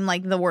doesn't seem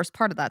like the worst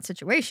part of that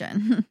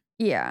situation.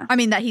 Yeah. I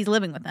mean that he's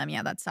living with them,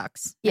 yeah, that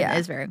sucks. Yeah. It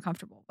is very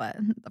uncomfortable. But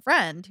the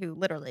friend who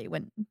literally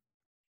went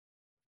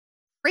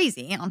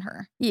crazy on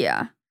her.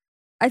 Yeah.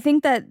 I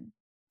think that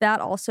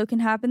also can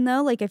happen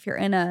though. Like if you're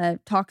in a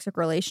toxic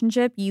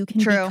relationship, you can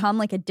become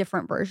like a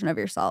different version of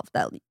yourself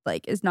that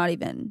like is not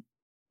even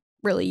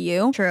really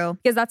you. True.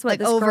 Because that's what Like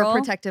this girl,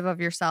 overprotective of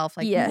yourself.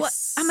 Like, Yes. what?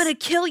 I'm going to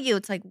kill you.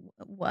 It's like,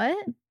 what?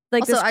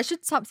 like Also, this, I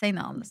should stop saying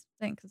that on this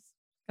thing because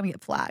I'm going to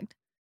get flagged.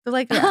 They're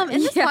like, Yeah. in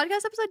this Yeah.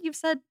 podcast episode, you've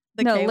said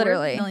the No, K word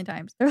literally. a million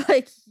times. they're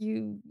like,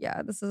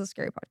 this is a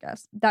scary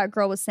podcast. That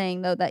girl was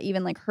saying though that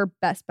even like her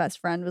best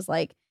friend was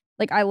like,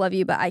 I love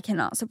you, but I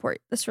cannot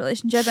support this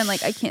relationship. And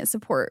like, I can't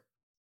support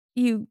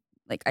you.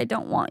 Like, I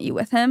don't want you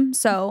with him.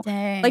 So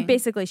Dang. like,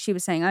 basically she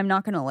was saying, I'm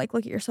not going to like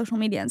look at your social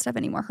media and stuff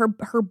anymore.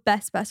 Her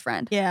best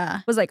friend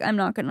Yeah. was like, I'm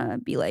not going to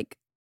be like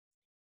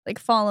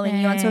following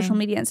you on social Dang.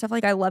 media and stuff.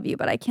 Like, I love you,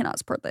 but I cannot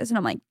support this. And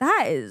I'm like,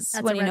 that is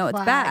That's when a you red know it's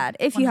flag, bad.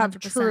 If you have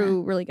 100%.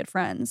 true, really good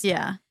friends.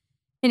 Yeah.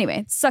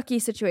 Anyway,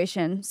 sucky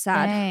situation.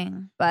 Sad.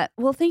 Dang. But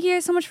well, thank you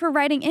guys so much for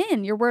writing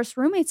in your worst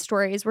roommate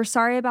stories. We're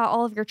sorry about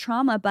all of your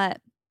trauma, but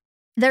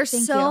There's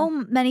Thank so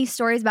many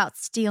stories about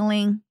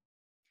stealing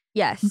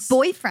yes.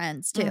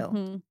 boyfriends too.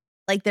 Mhm.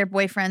 Like their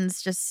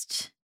boyfriends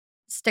just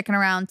sticking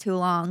around too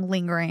long,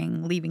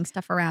 lingering, leaving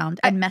stuff around,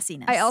 and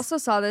messiness. I also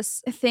saw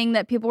this thing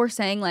that people were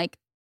saying, like,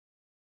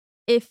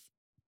 if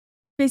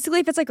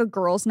it's like a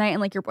girls' night and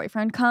like your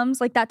boyfriend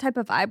comes, like that type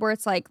of vibe where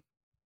it's like,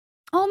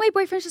 oh, my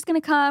boyfriend's just gonna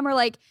come, or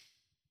like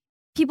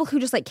people who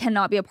just like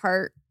cannot be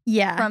apart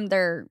yeah, from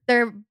their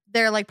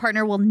their like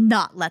partner will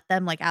not let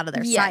them like out of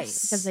their sight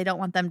Yes. because they don't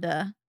want them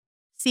to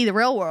see the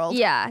real world.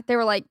 yeah. They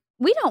were like,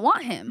 we don't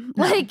want him.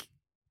 No. Like,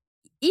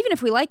 even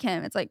if we like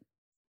him, it's like,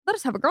 let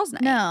us have a girls'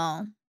 night.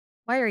 No.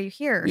 Why are you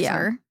here, Yeah.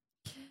 sir?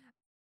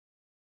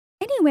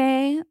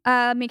 Anyway,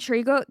 make sure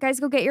you guys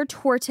go get your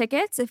tour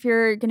tickets if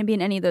you're going to be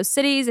in any of those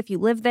cities, if you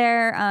live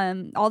there.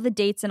 All the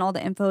dates and all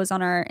the info is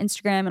on our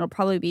Instagram. It'll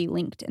probably be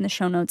linked in the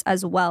show notes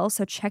as well.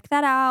 So check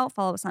that out.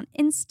 Follow us on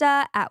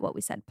Insta at What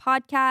We Said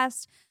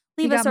Podcast.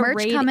 We Leave us got a merch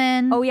rating.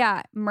 coming. Oh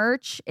yeah,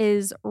 merch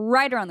is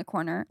right around the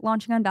corner,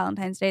 launching on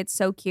Valentine's Day. It's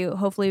so cute.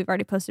 Hopefully we've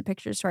already posted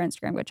pictures to our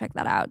Instagram. Go check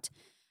that out.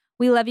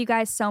 We love you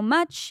guys so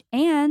much,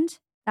 and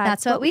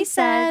That's what we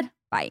said.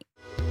 Bye.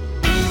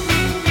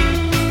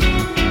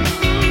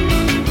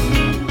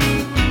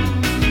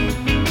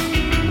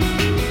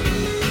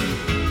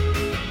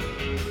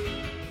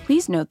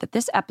 Please note that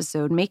this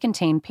episode may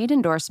contain paid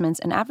endorsements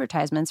and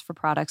advertisements for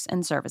products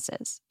and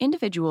services.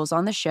 Individuals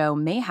on the show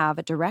may have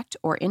a direct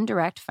or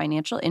indirect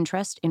financial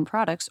interest in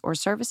products or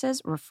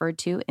services referred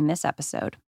to in this episode.